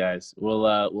 You guys.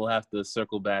 We'll have to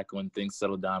circle back when things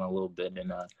settle down a little bit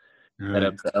and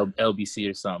at LBC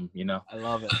or something. I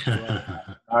love it.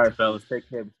 All right, fellas. Take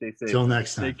care. Stay safe. Till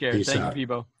next time. Take care. Peace Thank out. you,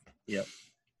 Peebo. Yep.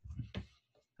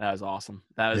 That was awesome.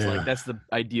 That was that's the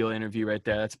ideal interview right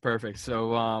there. That's perfect.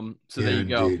 So there you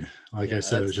go. Indeed. Like I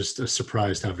said, it was just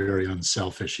surprised how very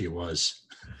unselfish he was.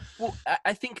 Well,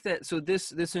 I think that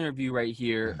this interview right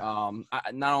here,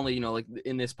 not only like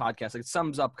in this podcast, like it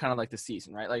sums up kind of like the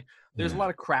season, right? Like there's a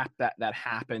lot of crap that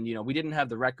happened. We didn't have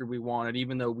the record we wanted,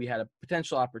 even though we had a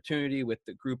potential opportunity with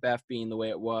the Group F being the way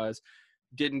it was.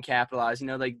 Didn't capitalize.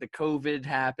 Like the COVID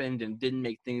happened and didn't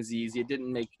make things easy. It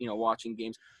didn't make watching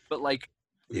games, but like.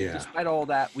 Yeah. Despite all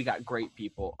that, we got great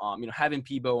people. Having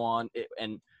Peebo on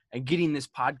and getting this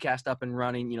podcast up and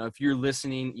running. If you're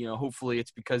listening, hopefully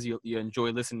it's because you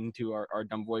enjoy listening to our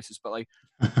dumb voices. But like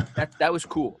that was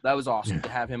cool. That was awesome to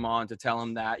have him on, to tell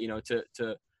him that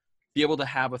to be able to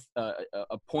have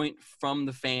a point from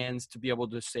the fans to be able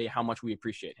to say how much we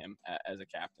appreciate him as a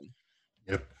captain.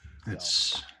 Yep,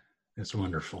 it's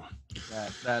wonderful.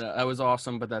 That was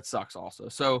awesome, but that sucks also.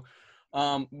 So.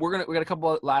 We got a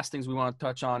couple of last things we want to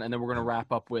touch on, and then we're gonna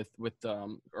wrap up with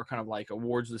our kind of like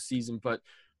awards of the season. But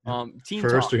team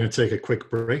first, talk. we're gonna take a quick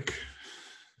break.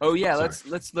 Oh yeah, let's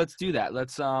do that.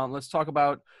 Let's talk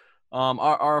about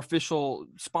our official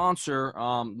sponsor,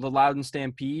 the Loudoun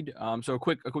Stampede. So a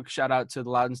quick shout out to the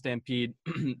Loudoun Stampede.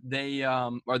 They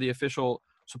are the official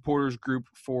supporters group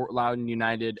for Loudoun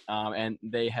United, and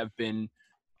they have been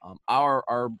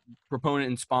our proponent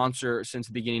and sponsor since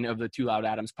the beginning of the Too Loud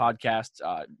Adams podcast.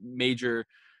 Major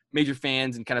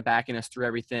fans and kind of backing us through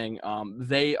everything.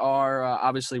 They are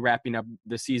obviously wrapping up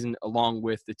the season along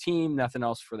with the team. Nothing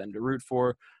else for them to root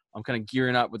for. I'm kind of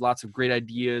gearing up with lots of great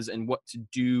ideas and what to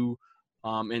do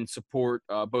and support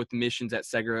both the missions at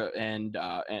Segra and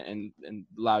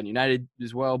Loudoun United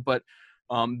as well. But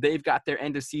they've got their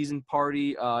end of season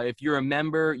party. If you're a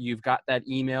member, you've got that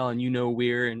email and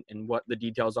where and what the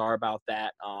details are about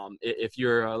that. If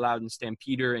you're a Loudoun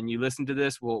Stampeder and you listen to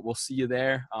this, we'll see you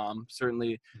there.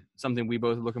 Certainly something we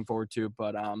both are looking forward to.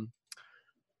 But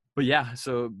yeah,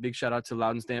 so big shout out to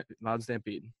Loudoun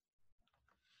Stampede.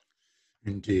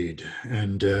 Indeed.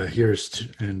 And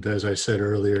and as I said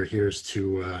earlier, here's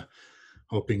to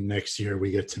hoping next year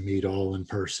we get to meet all in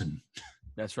person.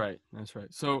 That's right.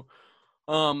 So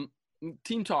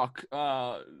team talk,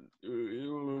 USL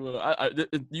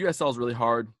is really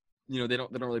hard. They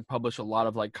don't really publish a lot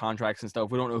of like contracts and stuff.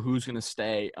 We don't know who's going to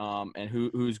stay and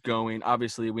who's going.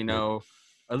 Obviously we know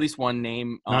at least one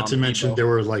name. Not to mention there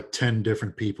were like 10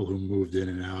 different people who moved in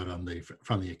and out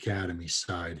from the academy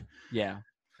side. Yeah.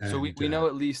 So we know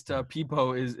at least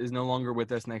Peebo is no longer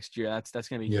with us next year. That's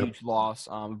going to be a huge loss.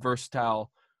 Versatile,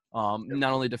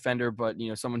 not only defender, but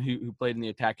someone who played in the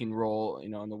attacking role,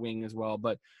 on the wing as well.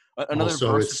 But another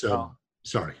versatile.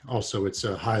 Also, it's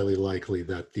highly likely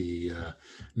that the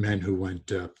men who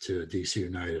went up to DC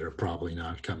United are probably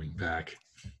not coming back.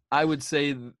 I would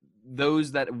say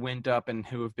those that went up and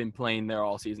who have been playing there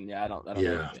all season. Yeah, I don't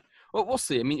know. Well, we'll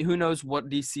see. I mean, who knows what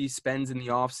DC spends in the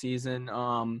off season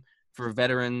for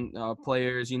veteran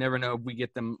players. You never know if we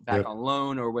get them back on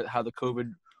loan or how the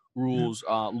COVID rules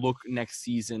look next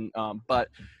season. But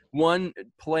one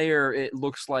player, it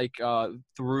looks like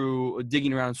through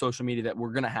digging around social media that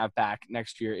we're going to have back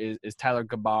next year is Tyler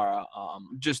Gabara.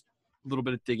 Just little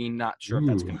bit of digging. Not sure if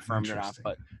that's Ooh, confirmed or not, interesting.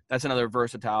 but that's another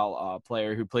versatile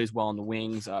player who plays well in the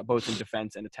wings, both in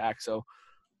defense and attack. So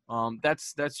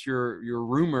that's your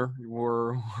rumor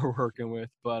we're we're working with,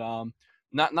 but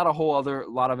not a whole other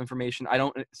lot of information. I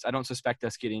don't suspect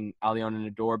us getting Aliona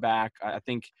Nador back. I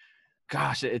think,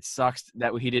 gosh, it sucks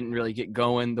that he didn't really get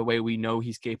going the way we know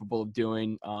he's capable of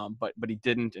doing. But he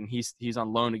didn't, and he's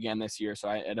on loan again this year, so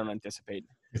I don't anticipate.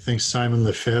 You think Simon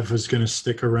Lefebvre is going to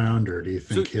stick around, or do you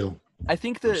think So he'll? I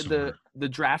think go the somewhere?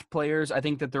 draft players, I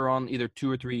think that they're on either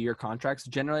 2 or 3 year contracts.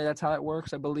 Generally, that's how it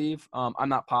works, I believe. I'm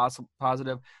not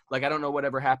positive. Like, I don't know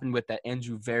whatever happened with that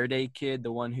Andrew Verde kid,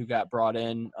 the one who got brought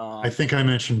in. I think I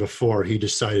mentioned before he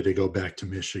decided to go back to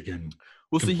Michigan.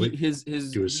 Well, so complete his do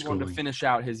his he wanted to schooling. finish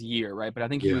out his year, right? But I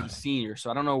think he was Yeah. a senior,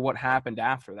 so I don't know what happened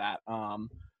after that.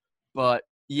 But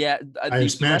yeah, I the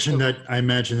rest imagine of that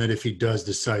them, if he does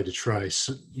decide to try,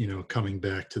 coming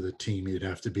back to the team, he'd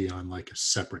have to be on like a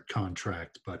separate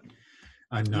contract. But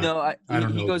I'm not. no, I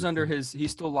don't he know. goes under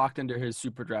he's still locked into his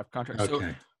super draft contract. So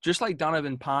Okay. just like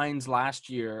Donovan Pines last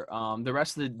year, the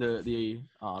rest of the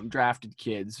drafted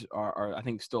kids are I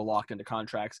think still locked into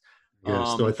contracts. Yeah.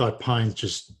 So I thought Pines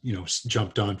just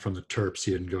jumped on from the Terps.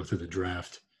 He didn't go through the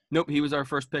draft. Nope, he was our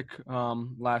first pick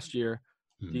last year,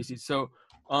 Hmm. DC.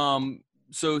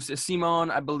 So Simon,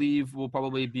 I believe, will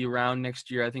probably be around next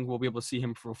year. I think we'll be able to see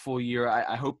him for a full year.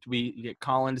 I hope we get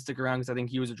Colin to stick around because I think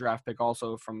he was a draft pick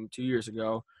also from 2 years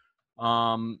ago.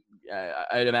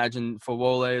 I'd imagine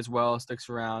Fawole as well sticks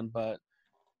around, but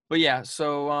yeah.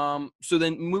 So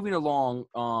then moving along,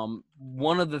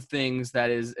 one of the things that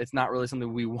it's not really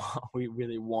something we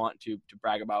really want to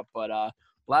brag about, but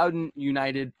Loudoun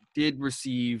United did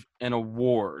receive an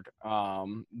award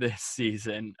this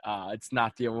season. It's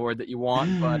not the award that you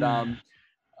want, but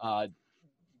uh,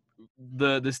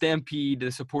 the Stampede,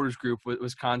 the supporters group,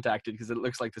 was contacted because it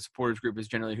looks like the supporters group is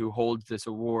generally who holds this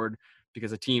award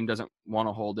because a team doesn't want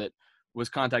to hold it. Was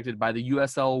contacted by the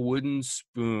USL Wooden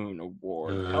Spoon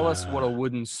Award. Tell us what a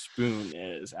wooden spoon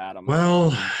is, Adam.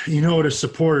 Well, you know what a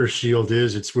supporter shield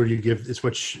is. It's where you give. It's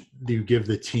what you give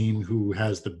the team who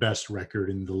has the best record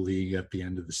in the league at the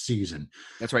end of the season.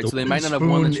 That's right. The So they wooden might not have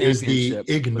won the spoon is the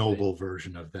championship. ignoble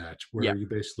version of that, where Yeah. you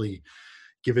basically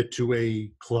give it to a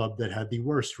club that had the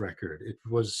worst record. It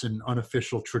was an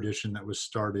unofficial tradition that was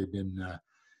started in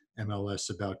MLS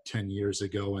about 10 years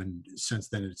ago, and since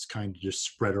then it's kind of just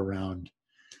spread around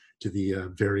to the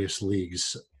various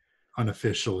leagues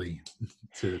unofficially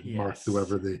to mark Yes.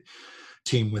 whoever the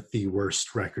team with the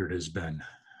worst record has been.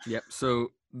 Yep.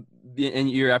 So, and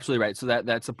you're absolutely right. So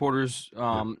that supporters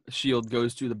shield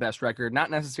goes to the best record, not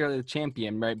necessarily the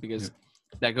champion, right? Because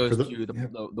that goes to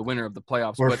the winner of the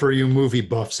playoffs. Or for you movie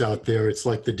buffs out there, it's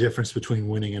like the difference between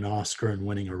winning an Oscar and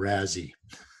winning a Razzie.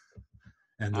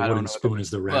 And the wooden spoon is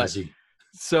the Razzie.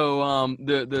 So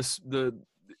the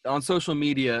on social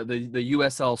media, the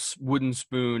USL Wooden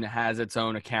Spoon has its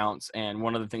own accounts, and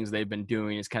one of the things they've been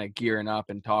doing is kind of gearing up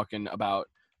and talking about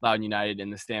Loudoun United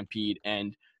and the Stampede.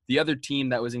 And the other team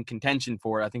that was in contention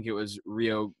for it, I think it was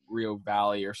Rio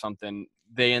Valley or something,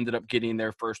 they ended up getting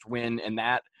their first win, and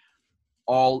it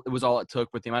was all it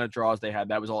took with the amount of draws they had.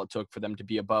 That was all it took for them to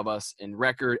be above us in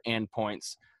record and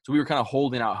points. So we were kind of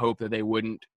holding out hope that they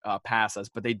wouldn't pass us,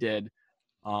 but they did.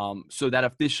 So that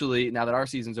officially, now that our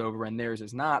season's over and theirs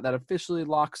is not, that officially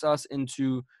locks us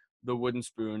into the Wooden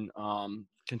Spoon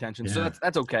contention. Yeah. So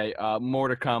that's okay. More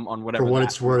to come on whatever. For what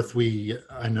it's worth,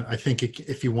 I think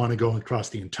if you want to go across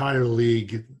the entire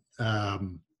league,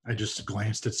 I just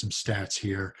glanced at some stats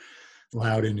here.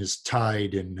 Loudoun is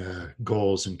tied in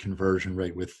goals and conversion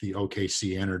rate with the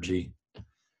OKC Energy.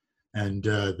 And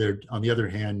they're on the other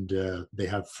hand, they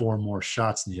have 4 more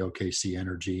shots than the OKC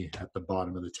Energy at the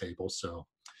bottom of the table. So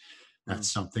that's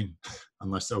something,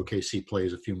 unless OKC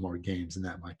plays a few more games, and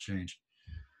that might change.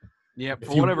 Yeah,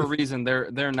 for whatever reason,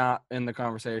 they're not in the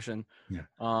conversation. Yeah.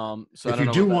 So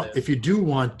if you do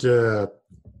want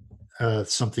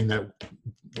something that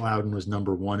Loudoun was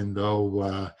number 1 in,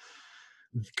 though,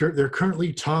 they're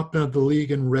currently top of the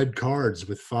league in red cards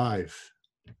with 5.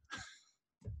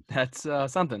 That's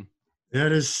something.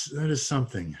 That is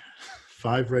something.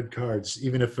 5 red cards,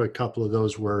 even if a couple of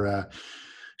those were,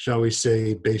 shall we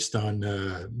say, based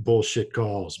on bullshit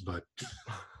calls, but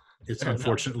it's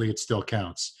unfortunately it still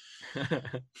counts.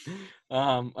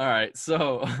 All right,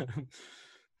 so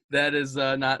that is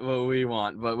not what we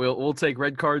want, but we'll take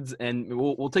red cards and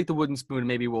we'll take the Wooden Spoon.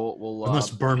 Maybe we'll unless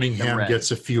Birmingham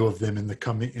gets a few of them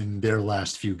in their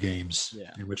last few games.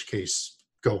 Yeah. In which case,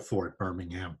 go for it,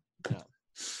 Birmingham. Yeah.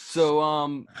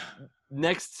 So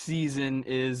next season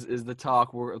is the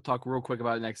talk. We'll talk real quick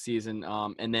about next season,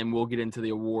 and then we'll get into the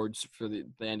awards for the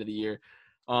end of the year.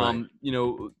 Right. You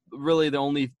know, really the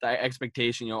only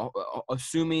expectation, you know,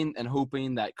 assuming and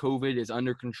hoping that COVID is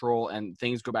under control and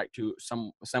things go back to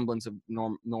some semblance of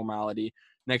normality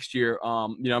next year.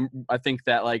 You know, I think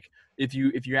that like if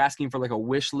you're asking for like a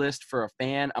wish list for a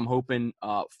fan, I'm hoping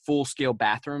full scale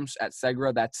bathrooms at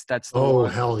Segra. That's the Oh,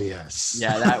 one. hell yes.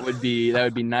 Yeah, that would be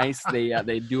nice.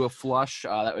 They do a flush.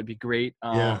 That would be great.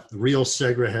 Yeah, the real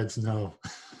Segra heads know.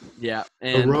 Yeah,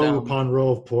 The and row upon row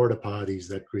of porta potties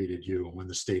that greeted you when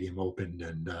the stadium opened,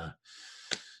 and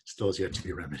still has yet to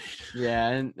be remedied. yeah,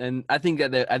 and I think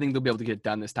that I think they'll be able to get it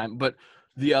done this time. But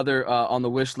the other on the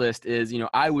wish list is, you know,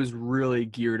 I was really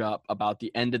geared up about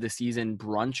the end of the season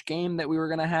brunch game that we were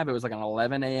gonna have. It was like an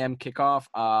 11 a.m. kickoff.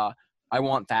 I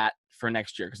want that for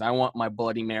next year because I want my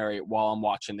Bloody Mary while I'm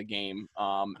watching the game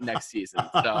next season.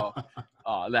 So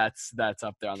that's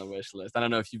up there on the wish list. I don't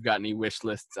know if you've got any wish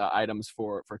list items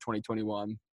for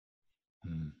 2021.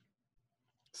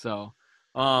 So,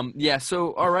 yeah.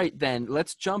 So, all right, then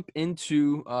let's jump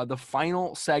into the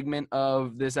final segment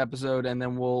of this episode, and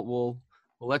then we'll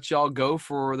let y'all go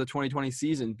for the 2020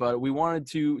 season. But we wanted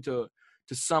to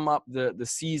sum up the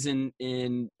season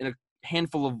in a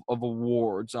handful of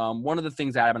awards. One of the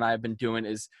things Adam and I have been doing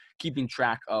is keeping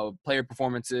track of player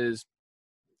performances,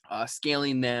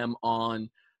 scaling them on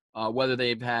whether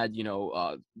they've had, you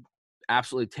know,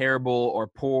 absolutely terrible or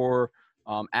poor,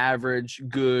 average,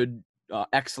 good,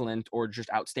 excellent, or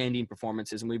just outstanding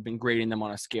performances, and we've been grading them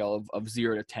on a scale of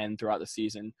 0 to 10 throughout the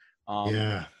season.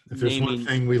 Yeah, if there's one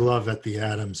thing we love at the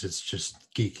Adams, it's just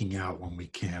geeking out when we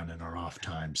can in our off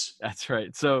times. That's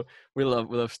right. So we love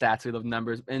stats, we love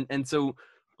numbers, and so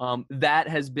that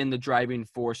has been the driving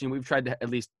force. You know, we've tried to at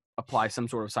least apply some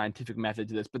sort of scientific method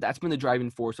to this, but that's been the driving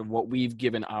force of what we've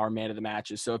given our man of the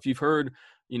matches. So if you've heard,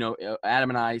 you know, Adam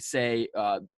and I say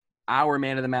our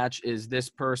man of the match is this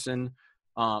person,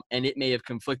 and it may have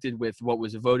conflicted with what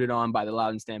was voted on by the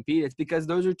Loudoun Stampede, it's because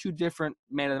those are two different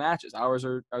man of the matches. Ours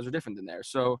are different than theirs.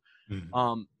 So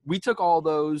we took all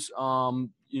those.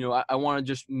 You know, I want to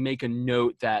just make a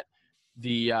note that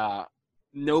the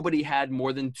nobody had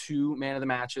more than 2 man of the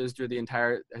matches through the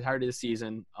entirety of the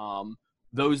season.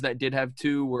 Those that did have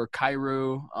 2 were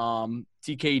Cairo,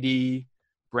 TKD,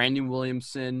 Brandon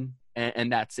Williamson,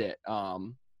 and that's it.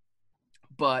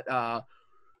 But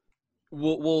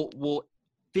we'll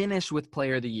finish with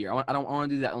Player of the Year. I don't want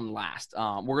to do that one last.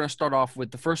 We're going to start off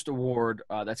with the first award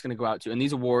that's going to go out to, and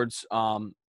these awards,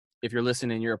 if you're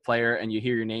listening and you're a player and you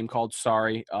hear your name called,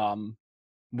 sorry,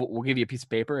 we'll give you a piece of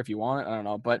paper if you want it. I don't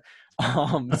know, but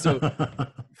so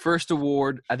first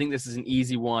award, I think this is an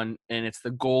easy one, and it's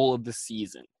the goal of the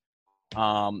season.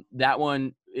 That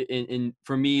one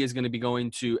for me is going to be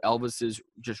going to Elvis's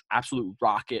just absolute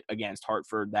rocket against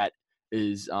Hartford. That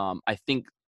is, I think,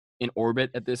 in orbit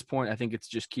at this point. I think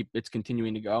it's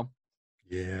continuing to go.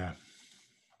 Yeah.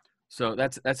 So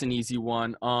that's an easy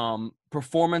one.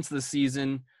 Performance of the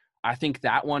season, I think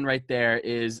that one right there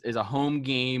is a home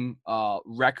game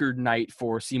record night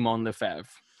for Simon Lefebvre.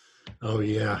 Oh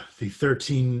yeah, the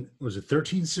 13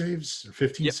 saves or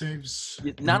 15 Yep. Saves?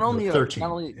 Not only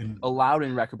 13 allowed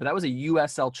in record, but that was a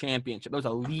USL championship. That was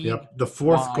a league. Yep, the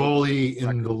 4th goalie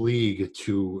in the league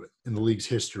in the league's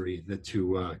history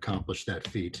to accomplish that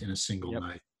feat in a single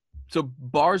night. So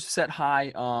bars set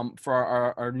high for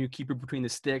our new keeper between the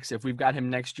sticks. If we've got him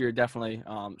next year, definitely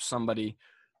somebody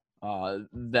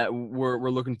that we're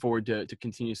looking forward to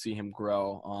continue to see him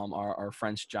grow. Our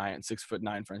French giant,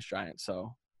 6'9" French giant.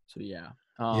 So yeah.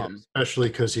 Especially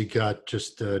because he got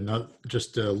just a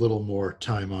little more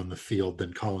time on the field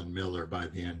than Colin Miller by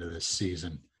the end of this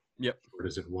season. Yep.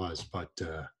 As it was, but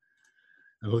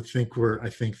I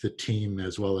think the team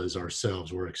as well as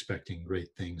ourselves we're expecting great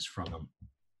things from him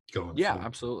going. Yeah,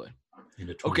 absolutely.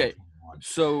 Okay.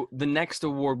 So the next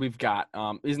award we've got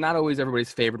is not always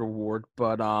everybody's favorite award,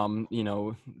 but you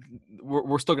know,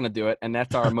 we're still going to do it, and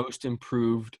that's our most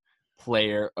improved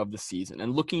player of the season.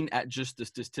 And looking at just the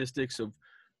statistics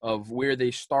of where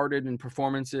they started in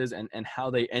performances and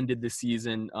how they ended the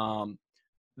season,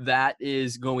 that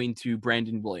is going to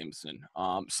Brandon Williamson,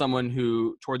 someone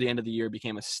who toward the end of the year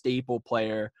became a staple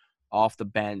player off the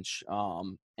bench,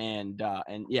 and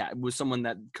yeah, it was someone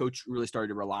that coach really started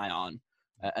to rely on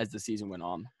as the season went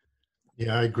on.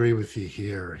 Yeah, I agree with you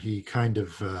here. He kind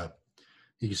of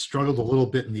he struggled a little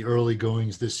bit in the early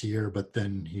goings this year, but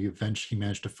then he eventually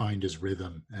managed to find his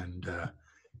rhythm, and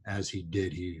as he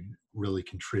did, he really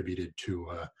contributed to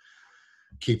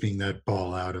keeping that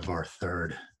ball out of our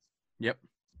third. Yep.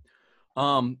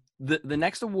 The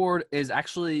next award is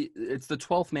actually, it's the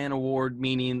 12th man award,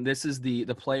 meaning this is the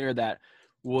player that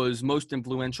was most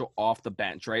influential off the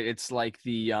bench, right? It's like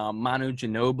the Manu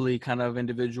Ginobili kind of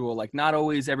individual, like not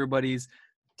always everybody's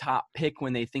top pick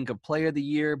when they think of player of the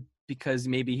year because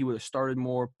maybe he would have started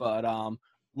more, but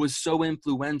was so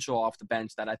influential off the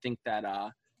bench that I think that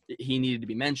he needed to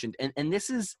be mentioned. And this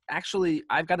is actually,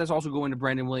 I've got this also going to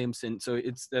Brandon Williamson. So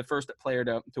it's the first player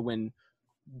to win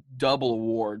double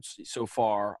awards so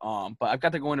far. But I've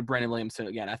got to go into Brandon Williamson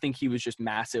again. I think he was just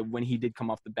massive when he did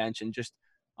come off the bench and just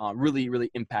really,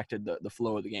 really impacted the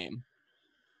flow of the game.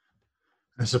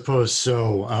 I suppose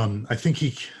so. I think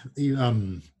he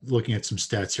looking at some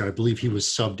stats here, I believe he was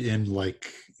subbed in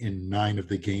like in 9 of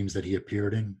the games that he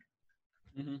appeared in.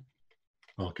 Mm-hmm.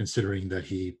 Well, considering that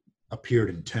he appeared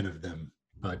in 10 of them.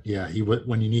 But yeah,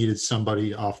 when you needed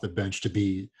somebody off the bench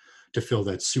to fill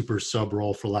that super sub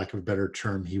role, for lack of a better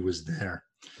term, he was there.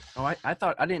 Oh,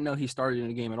 I didn't know he started in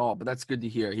a game at all, but that's good to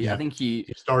hear. I think he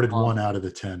started 1 out of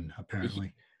the 10,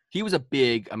 apparently. He was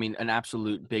an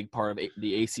absolute big part of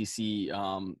the ACC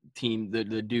team,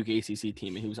 the Duke ACC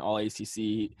team. He was all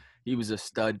ACC. He was a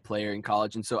stud player in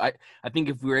college. And so I think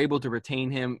if we're able to retain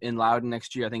him in Loudoun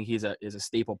next year, I think he's a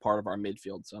staple part of our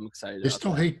midfield. So I'm excited. They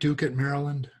still hate Duke at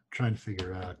Maryland? I'm trying to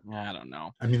figure out. I don't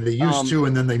know. I mean, they used to,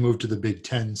 and then they moved to the Big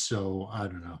Ten. So I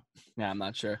don't know. Yeah, I'm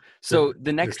not sure. So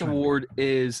the next award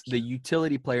is the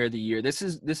Utility Player of the Year. This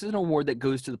is an award that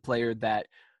goes to the player that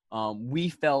we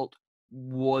felt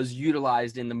was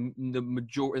utilized in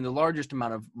the largest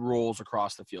amount of roles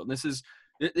across the field. This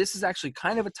is actually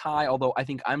kind of a tie, although I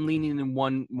think I'm leaning in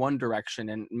one direction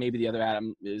and maybe the other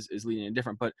Adam is leaning in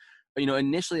different. But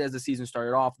initially as the season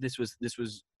started off, this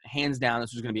was hands down,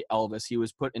 this was going to be Elvis. He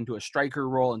was put into a striker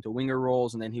role, into winger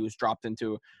roles, and then he was dropped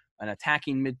into an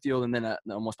attacking midfield and then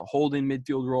almost a holding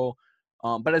midfield role.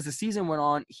 But as the season went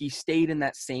on, he stayed in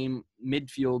that same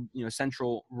midfield,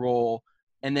 central role,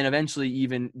 and then eventually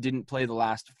even didn't play the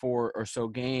last 4 or so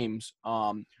games.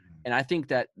 And I think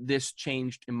that this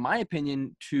changed, in my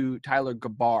opinion, to Tyler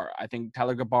Gabbara. I think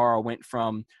Tyler Gabbara went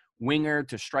from winger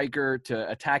to striker to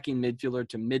attacking midfielder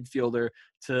to midfielder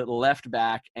to left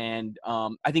back. And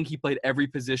I think he played every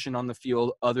position on the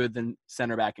field other than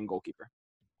center back and goalkeeper.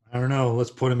 I don't know. Let's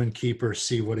put him in keeper,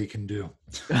 see what he can do.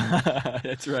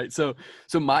 That's right. So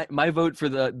my vote for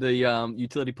the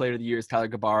Utility Player of the Year is Tyler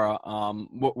Gabbara.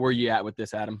 Where are you at with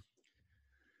this, Adam?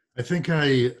 I think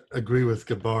I agree with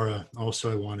Gabbara.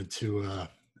 Also, I wanted to,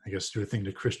 do a thing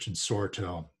to Christian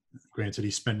Sorto. Granted,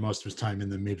 he spent most of his time in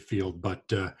the midfield, but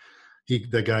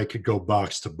the guy could go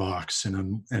box to box.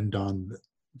 And on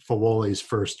Fawoli's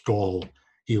first goal,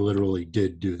 he literally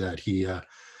did do that. He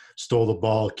stole the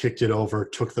ball, kicked it over,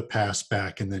 took the pass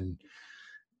back, and then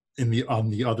on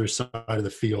the other side of the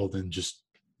field, and just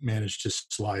managed to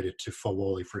slide it to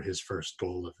Fawoli for his first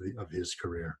goal of his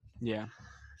career. Yeah.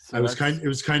 So it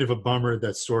was kind of a bummer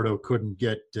that Sorto couldn't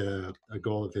get a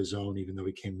goal of his own, even though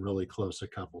he came really close a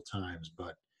couple times.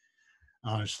 But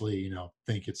honestly,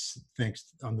 think it's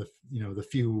thanks on the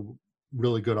few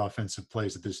really good offensive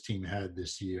plays that this team had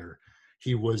this year.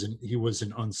 He was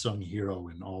an unsung hero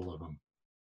in all of them.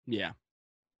 Yeah.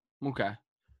 Okay.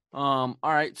 All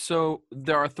right. So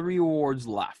there are 3 awards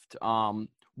left.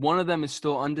 One of them is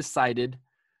still undecided,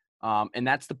 and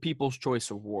that's the People's Choice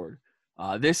Award.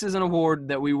 This is an award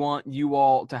that we want you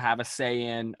all to have a say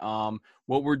in.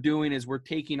 What we're doing is we're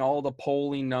taking all the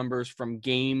polling numbers from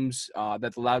games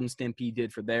that the Loudoun Stampede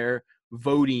did for their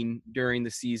voting during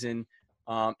the season.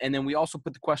 And then we also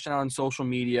put the question out on social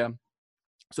media.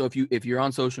 So if you're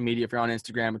on social media, if you're on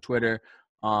Instagram or Twitter,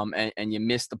 and you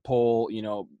missed the poll,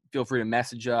 feel free to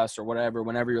message us or whatever,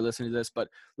 whenever you're listening to this, but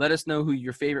let us know who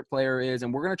your favorite player is.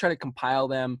 And we're going to try to compile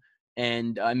them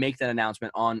and make that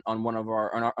announcement on one of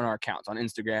our accounts on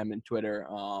Instagram and Twitter.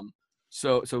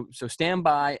 So stand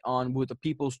by on what the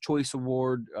People's Choice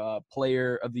Award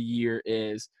Player of the Year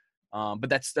is. But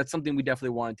that's something we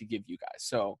definitely wanted to give you guys.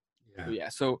 So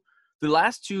the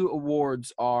last 2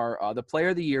 awards are the Player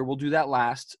of the Year. We'll do that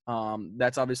last.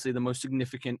 That's obviously the most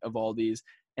significant of all these.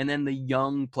 And then the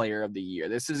Young Player of the Year.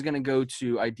 This is going to go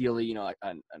to ideally, like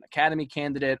an academy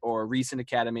candidate or a recent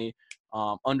academy,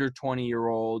 under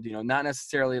 20-year-old. Not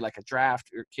necessarily like a draft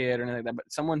or kid or anything like that,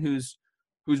 but someone who's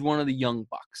one of the young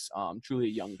bucks, truly a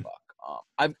young buck.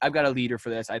 I've got a leader for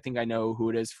this. I think I know who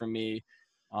it is for me.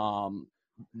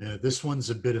 Yeah, this one's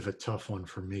a bit of a tough one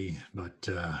for me, but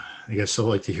I guess I'd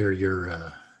like to hear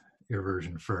your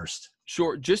version first.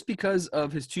 Sure. Just because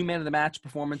of his 2 man of the match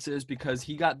performances, because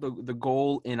he got the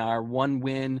goal in our 1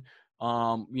 win.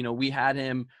 We had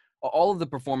him all of the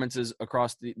performances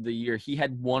across the year. He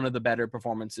had one of the better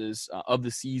performances of the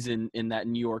season in that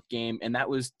New York game, and that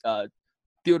was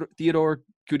Theodore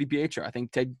Cuti-Pietro. I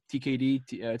think Ted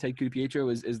TKD, Ted Cuti-Pietro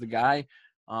is the guy.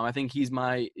 I think he's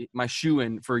my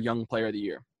shoe-in for Young Player of the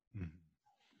Year.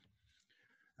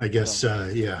 I guess,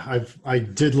 I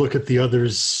did look at the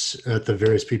others, at the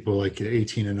various people like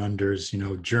 18 and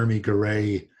unders. Jeremy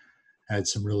Garay had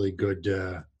some really good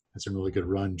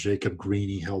run. Jacob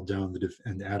Greeny held down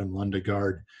and Adam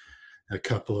Lundegaard. A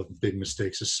couple of big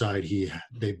mistakes aside,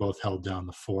 they both held down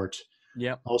the fort.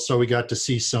 Yeah. Also, we got to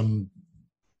see some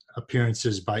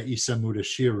appearances by Issa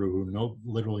Mudashiru, who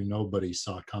literally nobody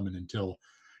saw coming until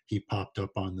he popped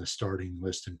up on the starting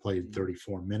list and played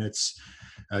 34 minutes.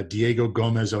 Diego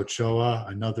Gomez Ochoa,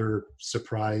 another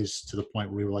surprise to the point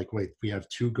where we were like, wait, we have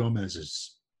two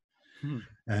Gomezes.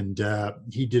 And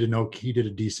he did a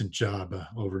decent job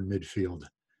over in midfield.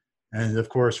 And of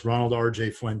course, Ronald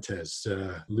R.J. Fuentes,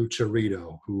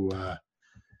 Lucharito, who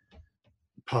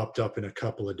popped up in a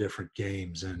couple of different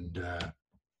games, and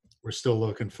we're still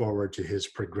looking forward to his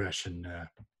progression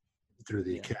through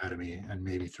the academy and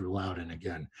maybe through Loudoun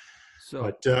again.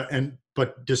 So,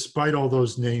 but despite all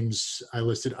those names I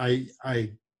listed,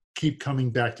 I keep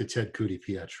coming back to Ted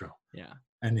Kutipietro. Yeah,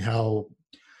 and how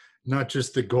not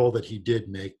just the goal that he did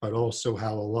make, but also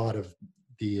how a lot of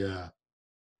the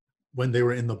when they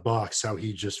were in the box, how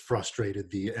he just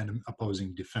frustrated the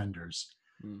opposing defenders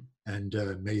and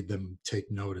made them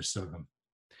take notice of him.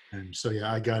 And so,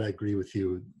 I got to agree with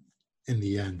you in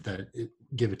the end that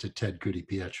give it to Ted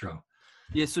Kutipietro.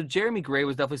 Yeah, so Jeremy Gray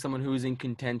was definitely someone who was in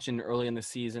contention early in the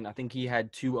season. I think he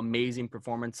had two amazing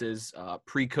performances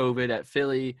pre-COVID at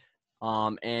Philly,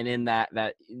 and in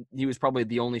that he was probably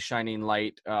the only shining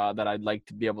light that I'd like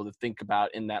to be able to think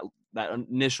about in that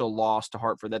initial loss to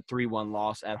Hartford, that 3-1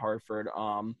 loss at Hartford.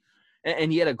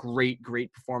 And he had a great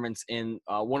performance in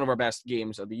one of our best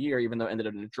games of the year, even though it ended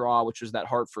in a draw, which was that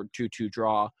Hartford 2-2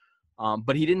 draw.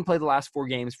 But he didn't play the last 4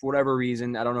 games for whatever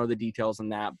reason. I don't know the details on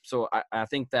that. So I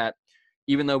think that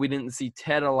even though we didn't see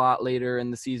Ted a lot later in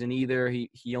the season either,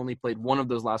 he only played one of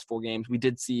those last 4 games. We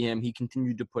did see him. He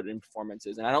continued to put in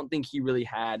performances. And I don't think he really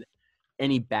had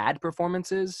any bad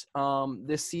performances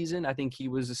this season. I think he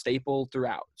was a staple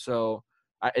throughout. So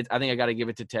I think I got to give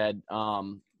it to Ted.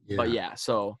 But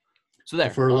so there.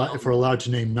 If we're allowed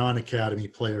to name non-academy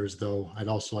players, though, I'd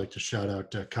also like to shout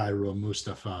out Cairo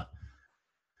Mustafa,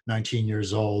 19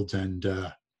 years old, and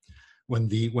when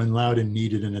Loudoun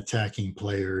needed an attacking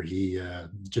player, he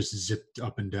just zipped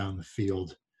up and down the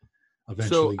field,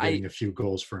 eventually getting a few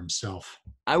goals for himself.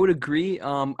 I would agree.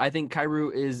 I think Cairo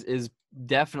is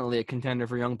definitely a contender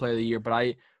for Young Player of the Year, but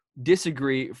I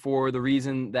disagree for the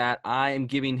reason that I am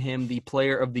giving him the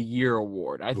Player of the Year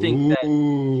award. I think that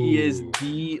he is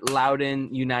the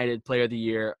Loudoun United Player of the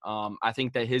Year. I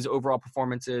think that his overall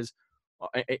performances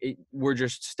were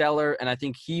just stellar, and I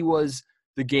think he was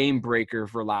the game breaker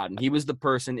for Loudoun. He was the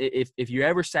person. If you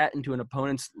ever sat into an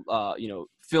opponent's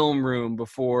film room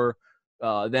before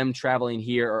them traveling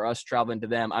here or us traveling to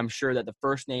them, I'm sure that the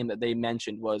first name that they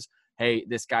mentioned was, hey,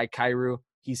 this guy Cairo,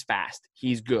 he's fast,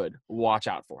 he's good, watch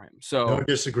out for him. So no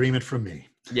disagreement from me.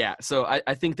 Yeah, so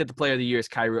I think that the Player of the Year is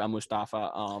Cairo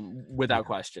Mustafa, without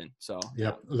question. So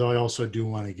Although I also do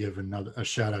want to give a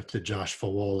shout out to Josh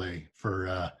Fawole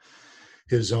for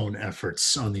his own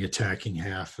efforts on the attacking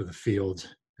half of the field.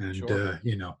 And Sure.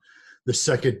 The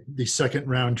second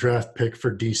round draft pick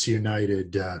for DC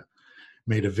United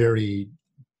made a very,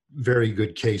 very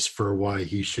good case for why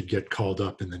he should get called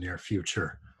up in the near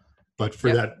future. But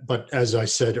but as I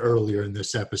said earlier in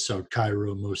this episode,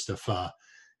 Cairo Mustafa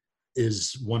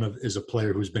is a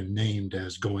player who's been named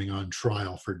as going on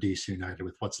trial for DC United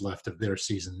with what's left of their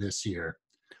season this year.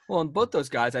 Well, and both those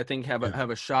guys, I think, have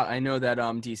a shot. I know that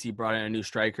DC brought in a new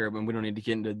striker, and we don't need to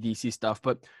get into DC stuff,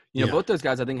 but both those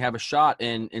guys, I think, have a shot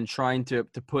in trying to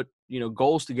put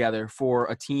goals together for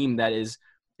a team that is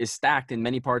stacked in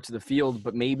many parts of the field,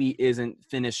 but maybe isn't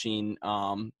finishing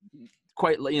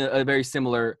quite a very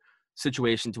similar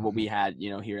situation to what we had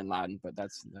here in Loudoun. But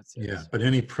that's it. Yeah, but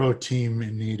any pro team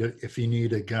if you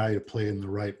need a guy to play in the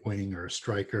right wing or a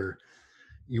striker,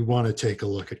 you want to take a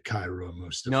look at Cairo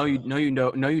Mustafa. No, you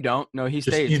don't. No, he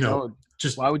stays.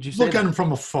 Just why would you say look at him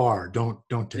from afar? Don't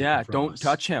take. Yeah, him from don't us.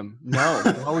 touch him. No,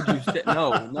 why would you stay?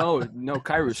 No,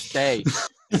 Cairo, stay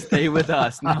with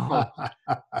us. No,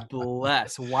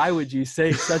 bless. Why would you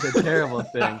say such a terrible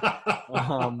thing?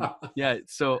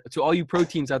 So to all you pro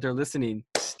teams out there listening,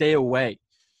 stay away.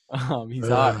 He's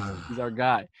our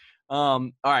guy.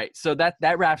 All right, so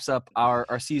that wraps up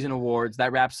our season awards.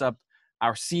 That wraps up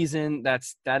our season. That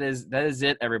is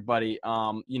it, everybody.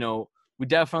 We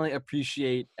definitely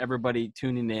appreciate everybody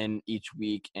tuning in each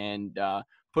week and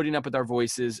putting up with our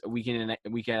voices week in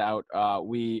and week out.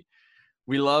 We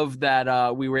we love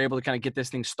that we were able to kind of get this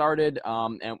thing started.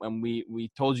 And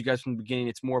we told you guys from the beginning,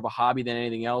 it's more of a hobby than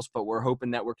anything else, but we're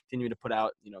hoping that we're continuing to put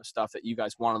out, stuff that you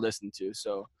guys want to listen to.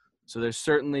 So there's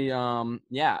certainly,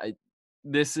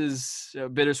 this is a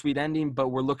bittersweet ending, but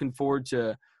we're looking forward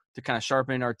to kind of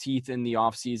sharpening our teeth in the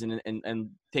off season and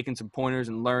taking some pointers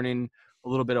and learning a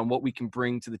little bit on what we can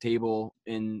bring to the table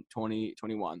in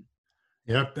 2021.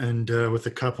 Yep, and with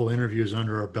a couple interviews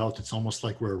under our belt, it's almost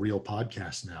like we're a real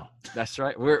podcast now. That's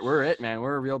right. We're it, man.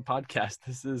 We're a real podcast.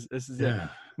 This is Yeah.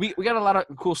 it. We got a lot of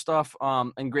cool stuff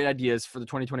and great ideas for the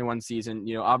 2021 season.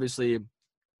 Obviously,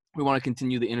 we want to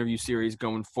continue the interview series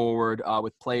going forward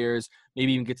with players,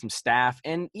 maybe even get some staff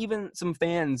and even some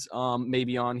fans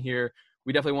maybe on here.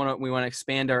 We definitely want to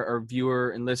expand our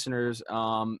viewer and listeners.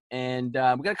 And we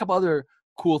got a couple other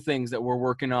cool things that we're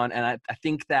working on, and I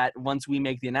think that once we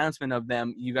make the announcement of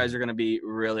them, you guys are going to be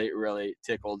really, really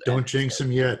tickled. Don't jinx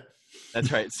them yet.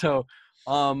 That's right. So,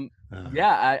 I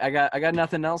got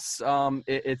nothing else.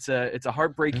 It's a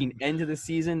heartbreaking end to the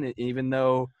season, even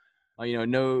though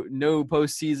no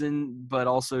postseason, but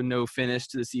also no finish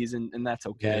to the season, and that's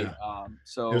okay. Yeah.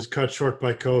 So it was cut short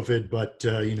by COVID, but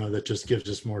that just gives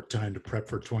us more time to prep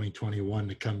for 2021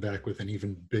 to come back with an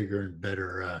even bigger and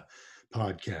better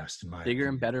podcast. In my bigger opinion.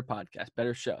 and better podcast,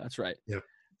 better show. That's right. Yep.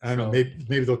 I don't know.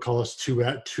 Maybe they'll call us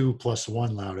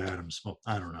 2+1 Loud Adams. Well,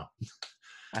 I don't know.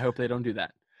 I hope they don't do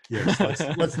that. Yes.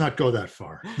 Let's not go that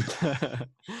far.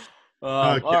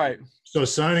 All right. So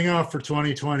signing off for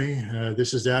 2020.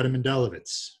 This is Adam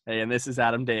Mendelowitz. Hey, and this is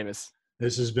Adam Davis.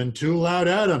 This has been Two Loud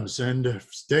Adams, and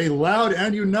stay loud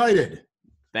and united.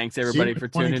 Thanks everybody for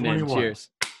tuning in. Cheers.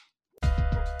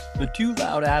 The Two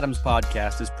Loud Adams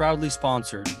podcast is proudly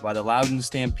sponsored by the Loudoun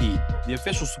Stampede, the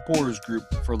official supporters group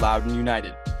for Loudoun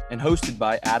United, and hosted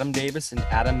by Adam Davis and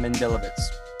Adam Mendelowitz.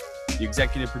 The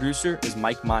executive producer is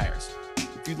Mike Myers.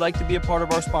 If you'd like to be a part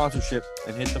of our sponsorship,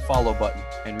 then hit the follow button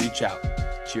and reach out.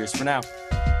 Cheers for now.